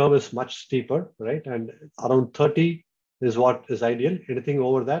 the curve is much steeper, right? And around 30 is what is ideal. Anything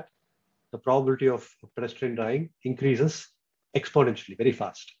over that, the probability of pedestrian dying increases exponentially, very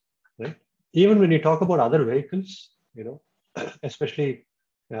fast, right? Even when you talk about other vehicles, especially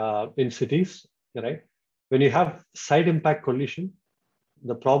in cities, right? When you have side impact collision,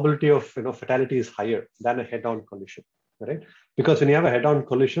 the probability of fatality is higher than a head-on collision, right? Because when you have a head-on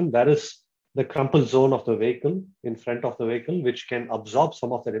collision, there is the crumple zone of the vehicle in front of the vehicle, which can absorb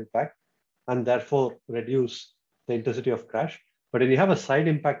some of that impact and therefore reduce the intensity of crash. But when you have a side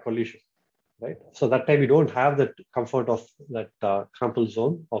impact collision, right? So that time you don't have that comfort of that crumple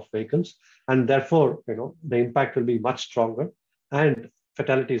zone of vehicles, and therefore the impact will be much stronger, and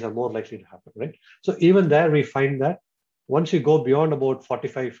fatalities are more likely to happen, right? So even there we find that once you go beyond about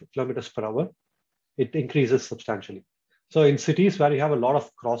 45 km/h, it increases substantially. So in cities where you have a lot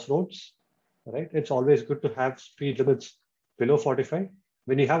of crossroads, right, it's always good to have speed limits below 45.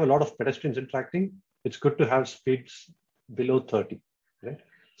 When you have a lot of pedestrians interacting, it's good to have speeds below 30, right?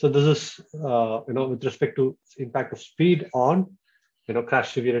 So this is, with respect to impact of speed on,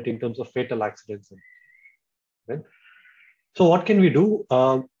 crash severity in terms of fatal accidents, right? So what can we do?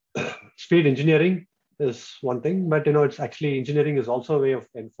 Speed engineering is one thing, but it's actually engineering is also a way of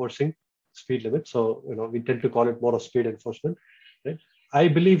enforcing speed limits. So we tend to call it more of speed enforcement, right? I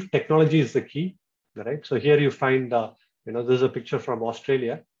believe technology is the key, right? So here you find, this is a picture from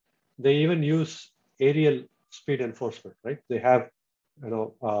Australia. They even use aerial speed enforcement, right? They have,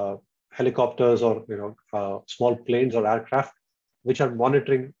 helicopters or small planes or aircraft which are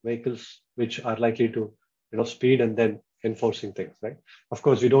monitoring vehicles which are likely to speed and then enforcing things, right? Of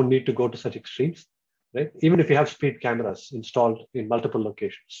course, we don't need to go to such extremes, right? Even if you have speed cameras installed in multiple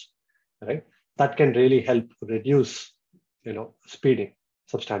locations, right? That can really help reduce, speeding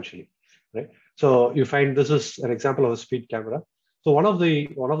substantially, right? So you find this is an example of a speed camera. So one of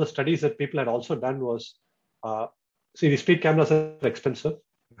the studies that people had also done was, see, the speed cameras are expensive,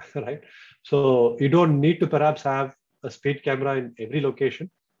 right? So you don't need to perhaps have a speed camera in every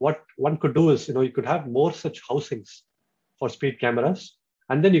location. What one could do is, you could have more such housings for speed cameras,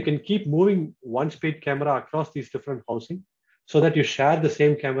 and then you can keep moving one speed camera across these different housing so that you share the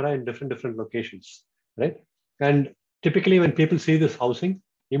same camera in different locations, right? And typically when people see this housing,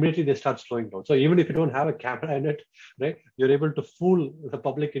 immediately they start slowing down. So even if you don't have a camera in it, right, you're able to fool the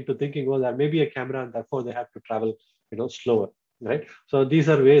public into thinking, well, there may be a camera and therefore they have to travel, slower, right? So these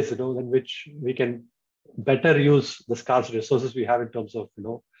are ways, in which we can better use the scarce resources we have in terms of,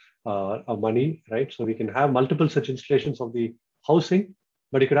 money, right? So we can have multiple such installations of the housing,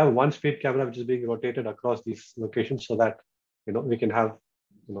 but you could have one speed camera which is being rotated across these locations so that, we can have,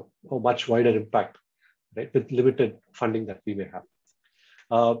 a much wider impact, right, with limited funding that we may have.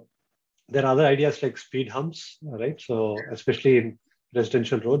 There are other ideas like speed humps, right? So especially in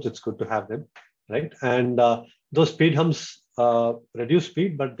residential roads, it's good to have them, right? And those speed humps reduce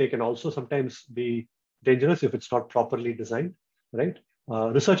speed, but they can also sometimes be dangerous if it's not properly designed, right?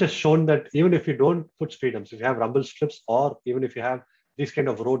 Research has shown that even if you don't put speed humps, if you have rumble strips, or even if you have these kind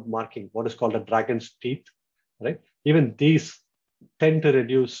of road marking, what is called a dragon's teeth, right? Even these tend to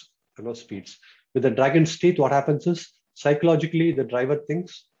reduce, speeds. With the dragon's teeth, what happens is psychologically the driver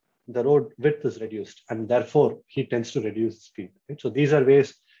thinks the road width is reduced, and therefore he tends to reduce the speed. Right? So these are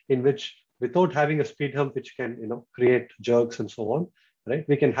ways in which, without having a speed hump which can create jerks and so on, right,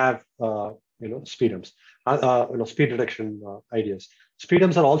 we can have speed humps, speed reduction ideas. Speed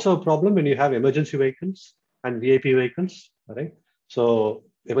humps are also a problem when you have emergency vehicles and VIP vehicles, right? So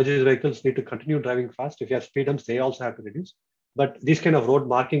emergency vehicles need to continue driving fast. If you have speed humps, they also have to reduce. But these kind of road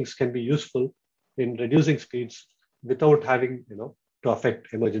markings can be useful in reducing speeds without having to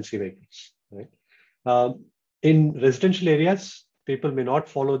affect emergency vehicles, right? In residential areas, people may not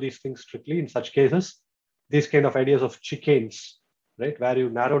follow these things strictly. In such cases, these kind of ideas of chicanes, right, where you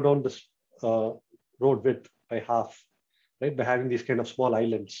narrow down the road width by half, right, by having these kind of small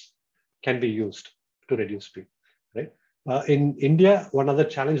islands, can be used to reduce speed, right? In India, one other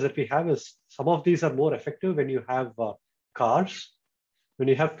challenge that we have is some of these are more effective when you have cars. When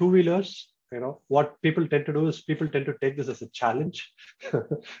you have two-wheelers, what people tend to do is people tend to take this as a challenge,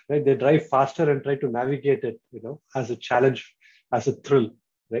 right? They drive faster and try to navigate it, as a challenge, as a thrill,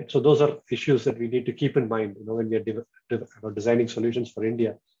 right? So those are issues that we need to keep in mind, when we are designing solutions for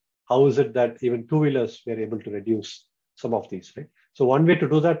India. How is it that even two-wheelers we are able to reduce some of these, right? So one way to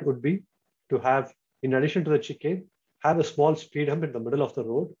do that would be to have, in addition to the chicane, have a small speed hump in the middle of the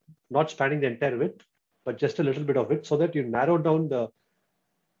road, not spanning the entire width, but just a little bit of it, so that you narrow down the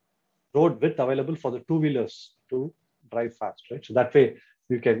road width available for the two-wheelers to drive fast, right? So that way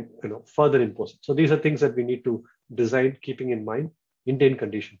you can, further impose it. So these are things that we need to design, keeping in mind Indian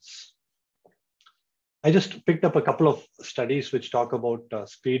conditions. I just picked up a couple of studies which talk about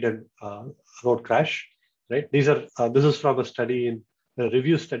speed and road crash, right? This is from a study a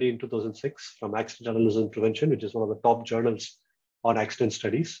review study in 2006 from Accident Journalism and Prevention, which is one of the top journals on accident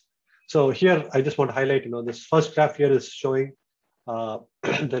studies. So here, I just want to highlight, this first graph here is showing the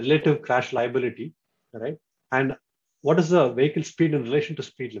relative crash liability, right? And what is the vehicle speed in relation to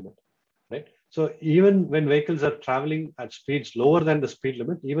speed limit, right? So even when vehicles are traveling at speeds lower than the speed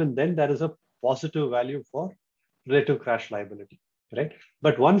limit, even then there is a positive value for relative crash liability, right?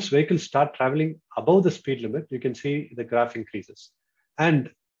 But once vehicles start traveling above the speed limit, you can see the graph increases.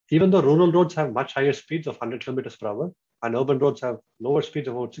 And even though rural roads have much higher speeds of 100 kilometers per hour, and urban roads have lower speeds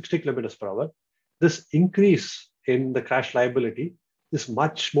of about 60 kilometers per hour, this increase in the crash liability is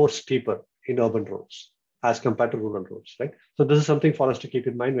much more steeper in urban roads as compared to rural roads, right? So this is something for us to keep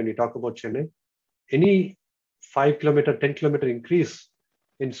in mind when we talk about Chennai. Any 5 kilometer, 10 kilometer increase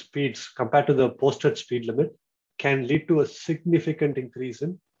in speeds compared to the posted speed limit can lead to a significant increase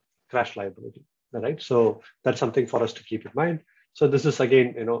in crash liability, right? So that's something for us to keep in mind. So this is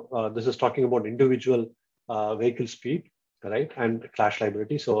again, this is talking about individual vehicle speed, right, and crash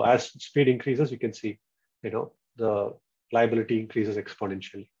liability. So as speed increases, you can see, the liability increases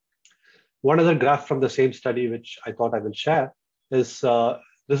exponentially. One other graph from the same study, which I thought I will share, is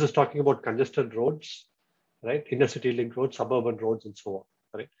this is talking about congested roads, right, inner city link roads, suburban roads, and so on,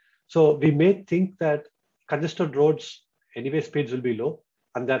 right? So we may think that congested roads, anyway, speeds will be low,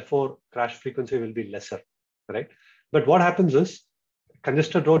 and therefore crash frequency will be lesser, right? But what happens is,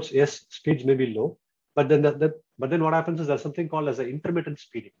 congested roads, yes, speeds may be low, but then what happens is there's something called as an intermittent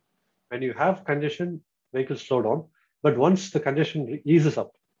speeding. When you have congestion, vehicles slow down, but once the congestion eases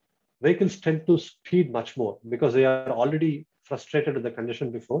up, vehicles tend to speed much more because they are already frustrated with the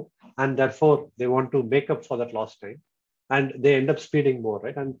congestion before, and therefore they want to make up for that lost time, and they end up speeding more,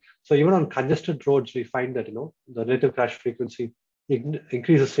 right? And so even on congested roads, we find that, the relative crash frequency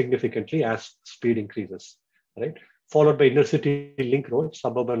increases significantly as speed increases, right? Followed by inner city link roads,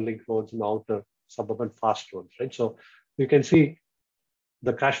 suburban link roads, and outer suburban fast roads, right? So you can see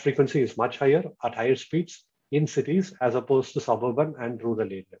the crash frequency is much higher at higher speeds in cities as opposed to suburban and rural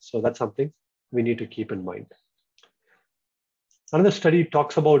areas. So that's something we need to keep in mind. Another study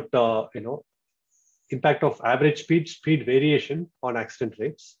talks about, impact of average speed variation on accident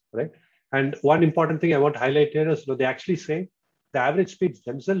rates, right? And one important thing I want to highlight here is, they actually say the average speeds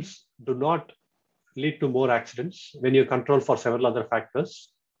themselves do not lead to more accidents when you control for several other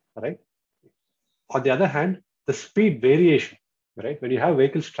factors, right? On the other hand, the speed variation, right? When you have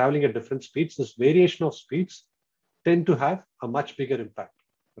vehicles traveling at different speeds, this variation of speeds tend to have a much bigger impact,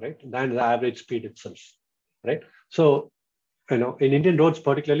 right, than the average speed itself, right? So, in Indian roads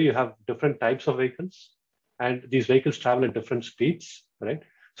particularly, you have different types of vehicles, and these vehicles travel at different speeds, right?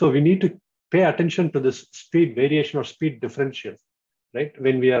 So we need to pay attention to this speed variation or speed differential, right?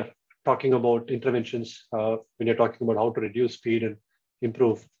 When we are talking about interventions, when you're talking about how to reduce speed and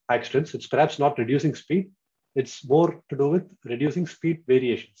improve accidents, it's perhaps not reducing speed. It's more to do with reducing speed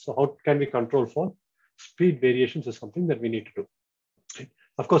variations. So how can we control for speed variations is something that we need to do.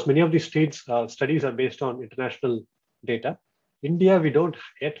 Of course, many of these studies are based on international data. India, we don't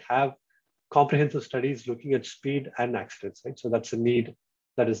yet have comprehensive studies looking at speed and accidents, right? So that's a need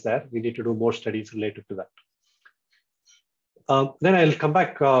that is there. We need to do more studies related to that. Then I'll come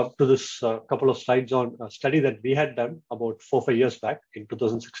back to this couple of slides on a study that we had done about 4 or 5 years back in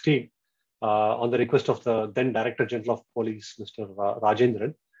 2016 on the request of the then Director General of Police, Mr.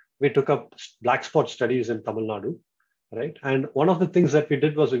 Rajendran. We took up black spot studies in Tamil Nadu, right? And one of the things that we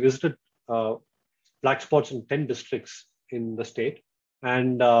did was we visited black spots in 10 districts in the state.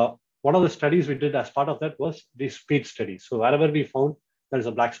 And one of the studies we did as part of that was the speed study. So wherever we found there is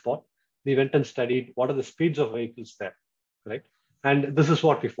a black spot, we went and studied what are the speeds of vehicles there, right? And this is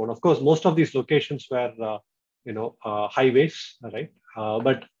what we found. Of course, most of these locations were, highways, right?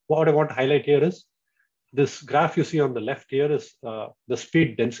 But what I want to highlight here is this graph you see on the left here is the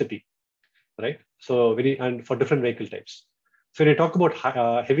speed density, right? So and for different vehicle types. So when you talk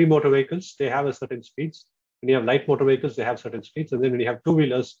about heavy motor vehicles, they have a certain speeds. When you have light motor vehicles, they have certain speeds. And then when you have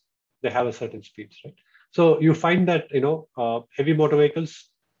two-wheelers, they have a certain speeds, right? So you find that, heavy motor vehicles,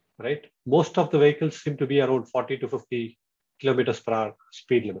 right? Most of the vehicles seem to be around 40 to 50 kilometers per hour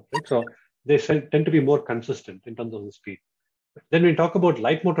speed limit, right? So they tend to be more consistent in terms of the speed. Then when we talk about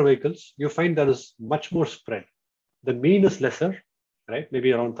light motor vehicles, you find there is much more spread. The mean is lesser, right?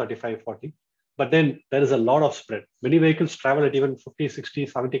 Maybe around 35, 40. But then there is a lot of spread. Many vehicles travel at even 50, 60,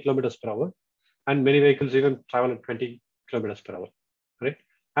 70 kilometers per hour. And many vehicles even travel at 20 kilometers per hour, right?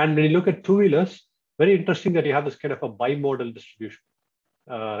 And when you look at two-wheelers, very interesting that you have this kind of a bimodal distribution,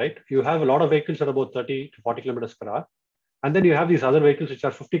 right? You have a lot of vehicles at about 30 to 40 kilometers per hour. And then you have these other vehicles which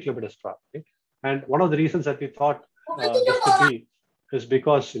are 50 kilometers per hour, right? And one of the reasons that we thought this could be is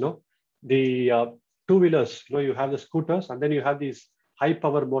because, the two-wheelers, you have the scooters and then you have these high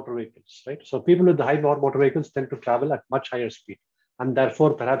power motor vehicles, right? So people with the high power motor vehicles tend to travel at much higher speed. And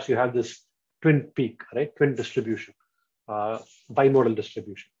therefore, perhaps you have this twin peak, right? Twin distribution, bimodal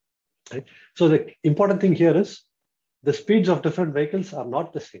distribution, right? So the important thing here is the speeds of different vehicles are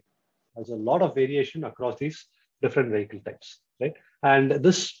not the same. There's a lot of variation across these different vehicle types, right? And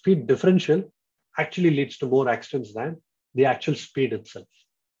this speed differential actually leads to more accidents than the actual speed itself,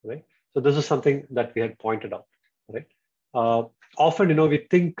 right? So this is something that we had pointed out, right? Often, we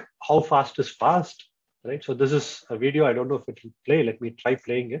think how fast is fast, right? So this is a video. I don't know if it will play. Let me try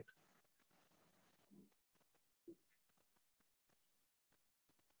playing it.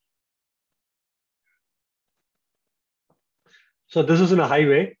 So this is in a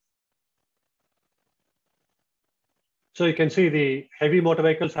highway. So you can see the heavy motor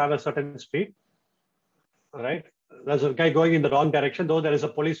vehicles have a certain speed, right? There's a guy going in the wrong direction, though there is a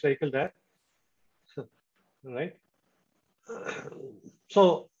police vehicle there, right?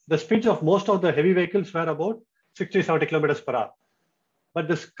 So the speeds of most of the heavy vehicles were about 60, 70 kilometers per hour. But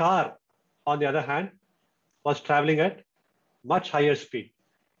this car, on the other hand, was traveling at much higher speed,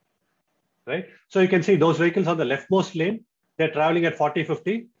 right? So you can see those vehicles on the leftmost lane, they're traveling at 40,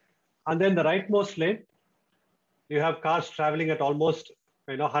 50. And then the rightmost lane, you have cars traveling at almost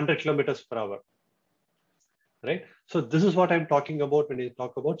 100 kilometers per hour, right? So this is what I'm talking about when you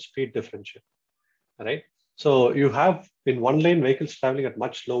talk about speed differential, right? So you have in one lane vehicles traveling at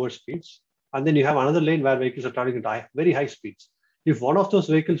much lower speeds, and then you have another lane where vehicles are traveling at very high speeds. If one of those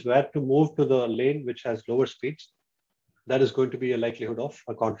vehicles were to move to the lane which has lower speeds, that is going to be a likelihood of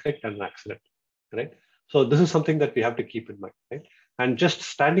a conflict and an accident, right? So this is something that we have to keep in mind, right? And just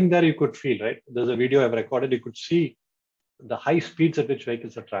standing there, you could feel, right? There's a video I've recorded. You could see the high speeds at which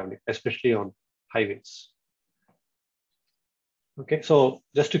vehicles are traveling, especially on highways. Okay, so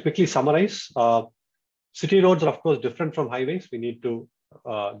just to quickly summarize, city roads are of course different from highways. We need to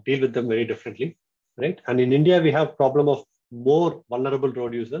deal with them very differently, right? And in India, we have problem of more vulnerable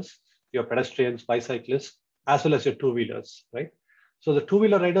road users, your pedestrians, bicyclists, as well as your two-wheelers, right? So the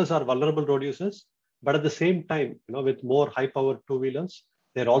two-wheeler riders are vulnerable road users, but at the same time, with more high-powered two-wheelers,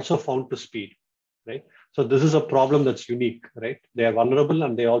 they're also found to speed, right? So this is a problem that's unique, right? They are vulnerable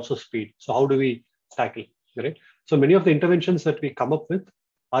and they also speed. So how do we tackle, right? So many of the interventions that we come up with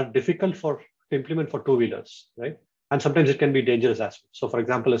are difficult to implement for two-wheelers, right? And sometimes it can be dangerous as well. So for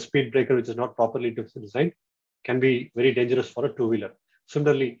example, a speed breaker which is not properly designed can be very dangerous for a two-wheeler.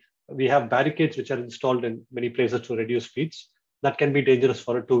 Similarly, we have barricades which are installed in many places to reduce speeds. That can be dangerous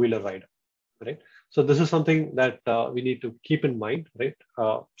for a two-wheeler rider, right? So this is something that we need to keep in mind, right?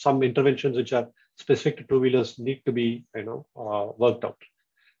 Some interventions which are specific to two-wheelers need to be, worked out.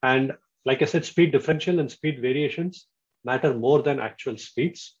 And like I said, speed differential and speed variations matter more than actual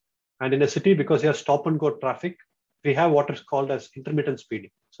speeds. And in a city, because you have stop and go traffic, we have what is called as intermittent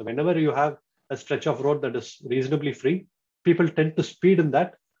speeding. So whenever you have a stretch of road that is reasonably free, people tend to speed in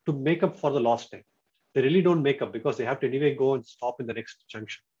that to make up for the lost time. They really don't make up because they have to anyway go and stop in the next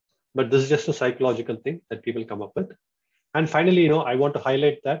junction. But this is just a psychological thing that people come up with. And finally, I want to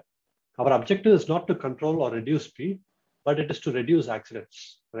highlight that our objective is not to control or reduce speed, but it is to reduce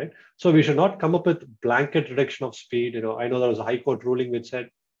accidents, right? So we should not come up with blanket reduction of speed. I know there was a high court ruling which said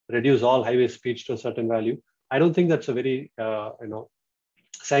reduce all highway speeds to a certain value. I don't think that's a very,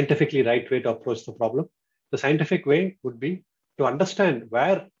 scientifically right way to approach the problem. The scientific way would be to understand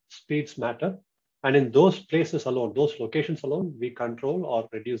where speeds matter. And in those places alone, those locations alone, we control or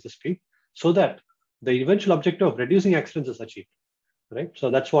reduce the speed so that the eventual objective of reducing accidents is achieved, right? So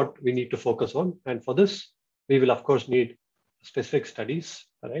that's what we need to focus on. And for this, we will of course need specific studies,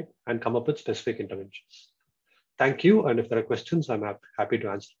 right? And come up with specific interventions. Thank you. And if there are questions, I'm happy to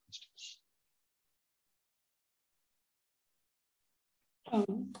answer questions.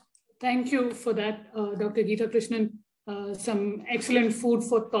 Thank you for that, Dr. Geeta Krishnan. some excellent food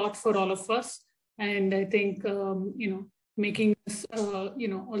for thought for all of us. And I think, making us,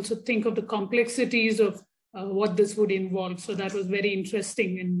 also think of the complexities of what this would involve. So that was very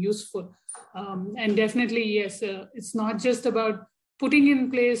interesting and useful. And definitely, yes, it's not just about putting in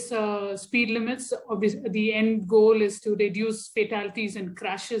place speed limits. Obviously, the end goal is to reduce fatalities and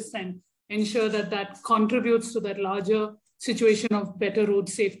crashes and ensure that that contributes to that larger situation of better road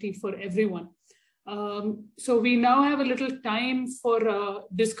safety for everyone. So we now have a little time for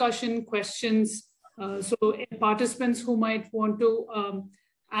discussion, questions. So participants who might want to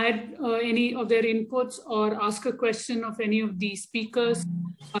add any of their inputs or ask a question of any of the speakers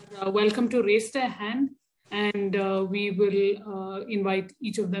are welcome to raise their hand, and we will invite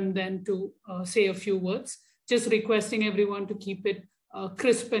each of them then to say a few words, just requesting everyone to keep it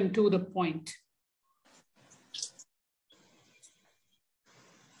crisp and to the point.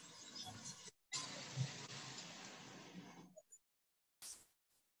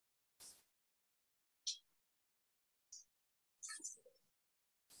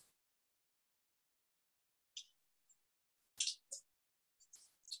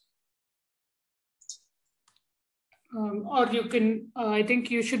 Or you can, I think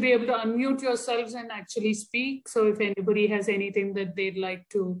you should be able to unmute yourselves and actually speak. So if anybody has anything that they'd like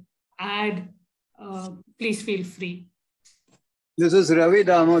to add, please feel free. This is Ravi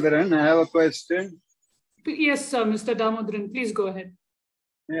Damodaran. I have a question. Yes, Mr. Damodaran, please go ahead.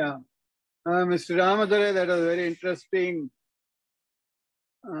 Yeah. Mr. Damodaran, that was a very interesting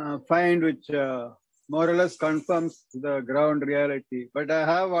find, which more or less confirms the ground reality. But I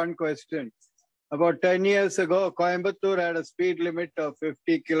have one question. About 10 years ago, Coimbatore had a speed limit of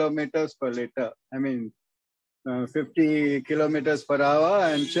 50 kilometers per liter. I mean, 50 kilometers per hour,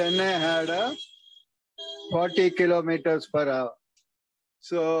 and Chennai had a 40 kilometers per hour.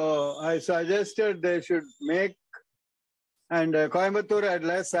 So I suggested they should make, and Coimbatore had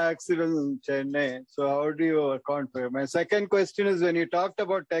less accidents than Chennai. So how do you account for it? My second question is, when you talked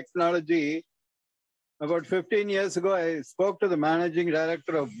about technology, about 15 years ago, I spoke to the managing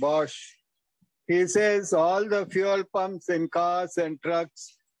director of Bosch. He says all the fuel pumps in cars and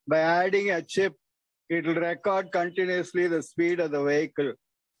trucks, by adding a chip, it will record continuously the speed of the vehicle.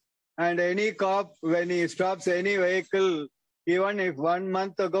 And any cop, when he stops any vehicle, even if 1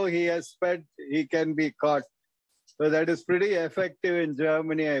 month ago he has sped, he can be caught. So that is pretty effective in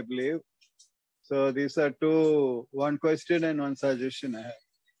Germany, I believe. So these are two, one question and one suggestion I have.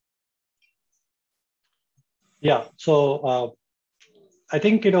 Yeah, so I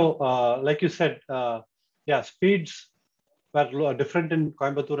think, like you said, speeds were different in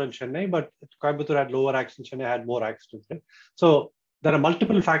Coimbatore and Chennai, but Coimbatore had lower accidents, Chennai had more accidents, right? So there are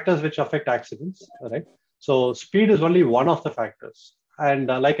multiple factors which affect accidents, right? So speed is only one of the factors. And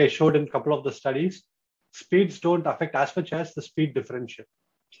like I showed in a couple of the studies, speeds don't affect as much as the speed differential,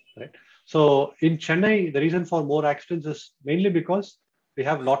 right? So in Chennai, the reason for more accidents is mainly because we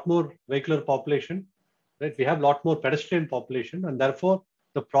have a lot more vehicular population, right? We have a lot more pedestrian population, and therefore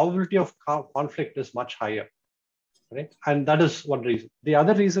the probability of conflict is much higher, right? And that is one reason. The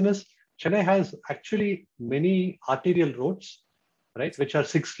other reason is Chennai has actually many arterial roads, right, which are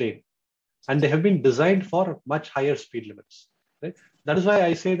 6-lane, and they have been designed for much higher speed limits, right? That is why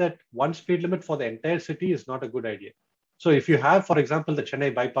I say that one speed limit for the entire city is not a good idea. So if you have, for example, the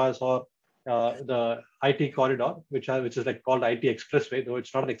Chennai bypass or the IT corridor, which is like called IT expressway, though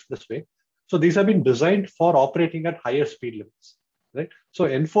it's not an expressway. So these have been designed for operating at higher speed limits, right? So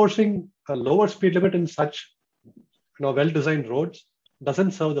enforcing a lower speed limit in such well-designed roads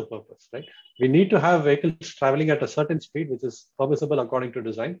doesn't serve the purpose, right? We need to have vehicles traveling at a certain speed, which is permissible according to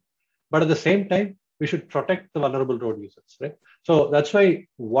design. But at the same time, we should protect the vulnerable road users, right? So that's why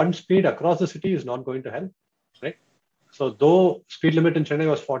one speed across the city is not going to help, right? So though speed limit in Chennai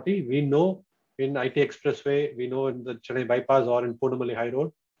was 40, we know in IT expressway, we know in the Chennai bypass or in Pudumalai High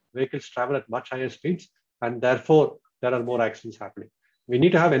Road, vehicles travel at much higher speeds, and therefore there are more accidents happening. We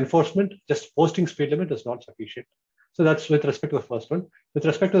need to have enforcement. Just posting speed limit is not sufficient. So that's with respect to the first one. With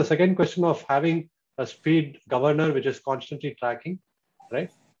respect to the second question of having a speed governor which is constantly tracking, right?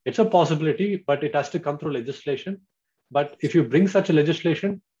 It's a possibility, but it has to come through legislation. But if you bring such a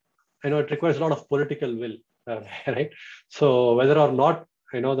legislation, it requires a lot of political will, right? So whether or not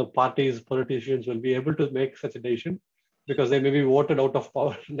the politicians will be able to make such a decision, because they may be voted out of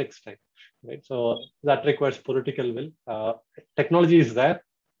power next time, right? So that requires political will. Technology is there,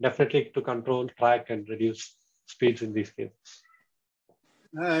 definitely, to control, track, and reduce speeds in these cases.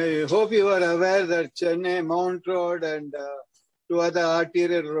 I hope you are aware that Chennai Mount Road and two other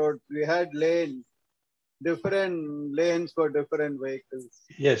arterial roads, we had different lanes for different vehicles.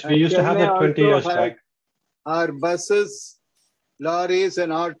 Yes, we used to have that 20 years back. Our buses, lorries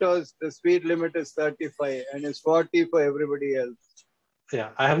and autos, the speed limit is 35 and it's 40 for everybody else.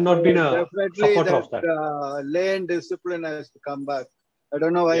 Yeah, I have not been a supporter of that. Lane discipline has to come back. I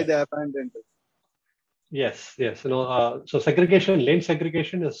don't know why they abandoned it. Yes, yes. So segregation, lane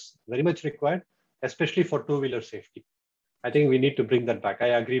segregation is very much required, especially for two-wheeler safety. I think we need to bring that back. I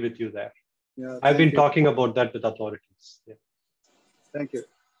agree with you there. Yeah, I've been talking about that with authorities. Yeah. Thank you.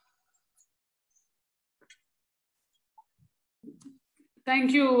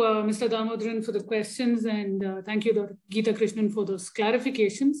 Thank you, Mr. Damodaran, for the questions, and thank you, Dr. Geeta Krishnan, for those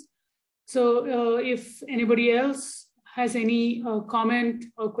clarifications. So if anybody else has any comment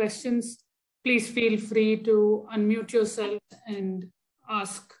or questions, please feel free to unmute yourself and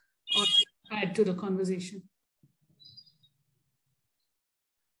ask or add to the conversation.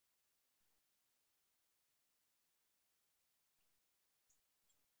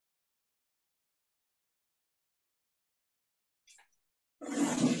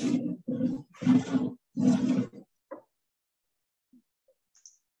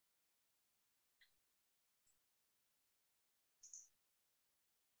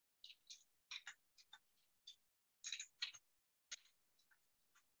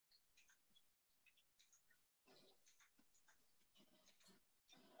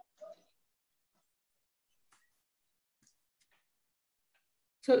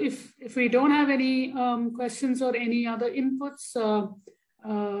 So if we don't have any questions or any other inputs,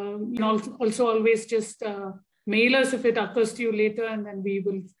 you know, also always just mail us if it occurs to you later, and then we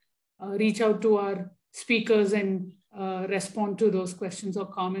will reach out to our speakers and respond to those questions or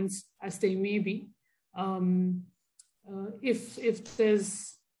comments as they may be. If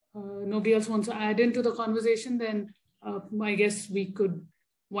there's nobody else wants to add into the conversation, then I guess we could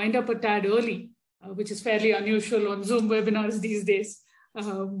wind up a tad early, which is fairly unusual on Zoom webinars these days.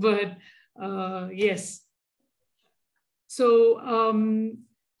 Yes. So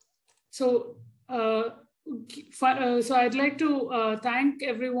I'd like to thank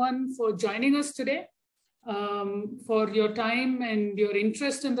everyone for joining us today, for your time and your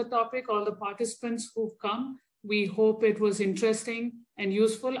interest in the topic, all the participants who've come. We hope it was interesting and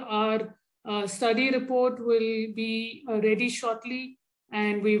useful. Our study report will be ready shortly,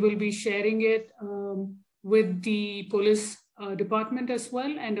 and we will be sharing it with the police department as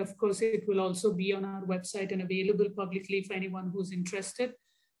well. And of course, it will also be on our website and available publicly for anyone who's interested.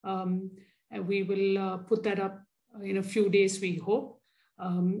 And we will put that up in a few days, we hope.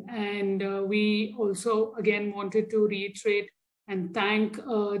 We also, again, wanted to reiterate and thank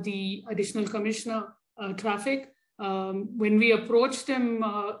the Additional Commissioner Traffic. When we approached him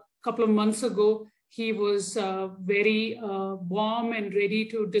a couple of months ago, he was very warm and ready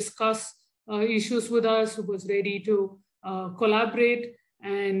to discuss issues with us, was ready to collaborate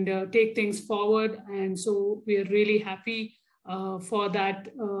and take things forward. And so we are really happy for that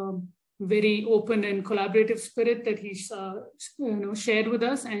very open and collaborative spirit that he's shared with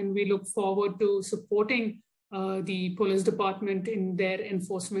us. And we look forward to supporting the police department in their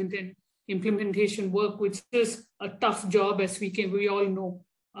enforcement and implementation work, which is a tough job, as we all know.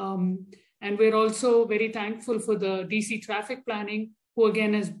 And we're also very thankful for the DC Traffic Planning, who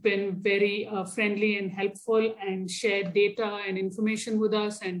again has been very friendly and helpful and shared data and information with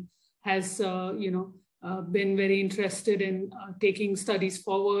us, and has been very interested in taking studies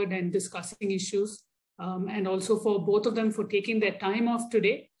forward and discussing issues. And also for both of them for taking their time off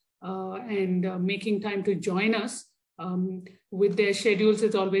today and making time to join us. With their schedules,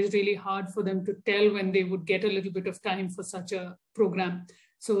 it's always really hard for them to tell when they would get a little bit of time for such a program.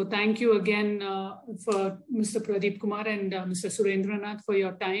 So thank you again for Mr. Pradeep Kumar and Mr. Surendranath for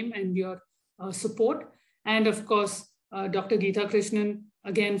your time and your support. And of course, Dr. Geeta Krishnan,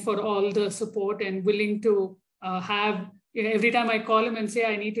 again, for all the support and willing to have, every time I call him and say,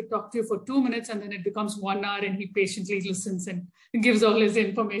 I need to talk to you for 2 minutes, and then it becomes 1 hour, and he patiently listens and gives all his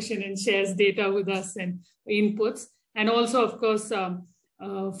information and shares data with us and inputs. And also, of course,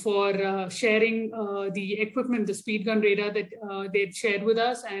 for sharing the equipment, the speed gun radar that they'd shared with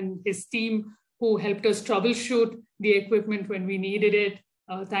us, and his team who helped us troubleshoot the equipment when we needed it.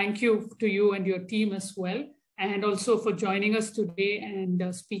 Thank you to you and your team as well. And also for joining us today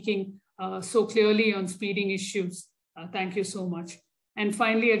and speaking so clearly on speeding issues. Thank you so much. And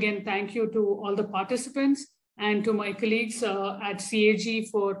finally, again, thank you to all the participants and to my colleagues at CAG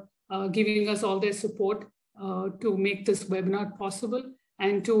for giving us all their support to make this webinar possible.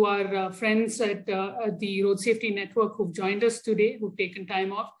 And to our friends at the Road Safety Network who've joined us today, who've taken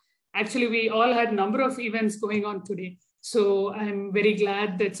time off. Actually, we all had a number of events going on today. So I'm very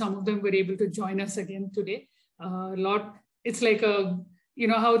glad that some of them were able to join us again today. It's like a you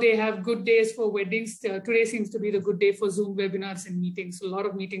know, how they have good days for weddings. Today seems to be the good day for Zoom webinars and meetings. A lot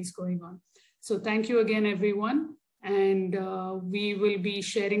of meetings going on. So thank you again, everyone. And we will be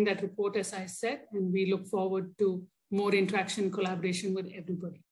sharing that report, as I said, and we look forward to more interaction, collaboration with everybody.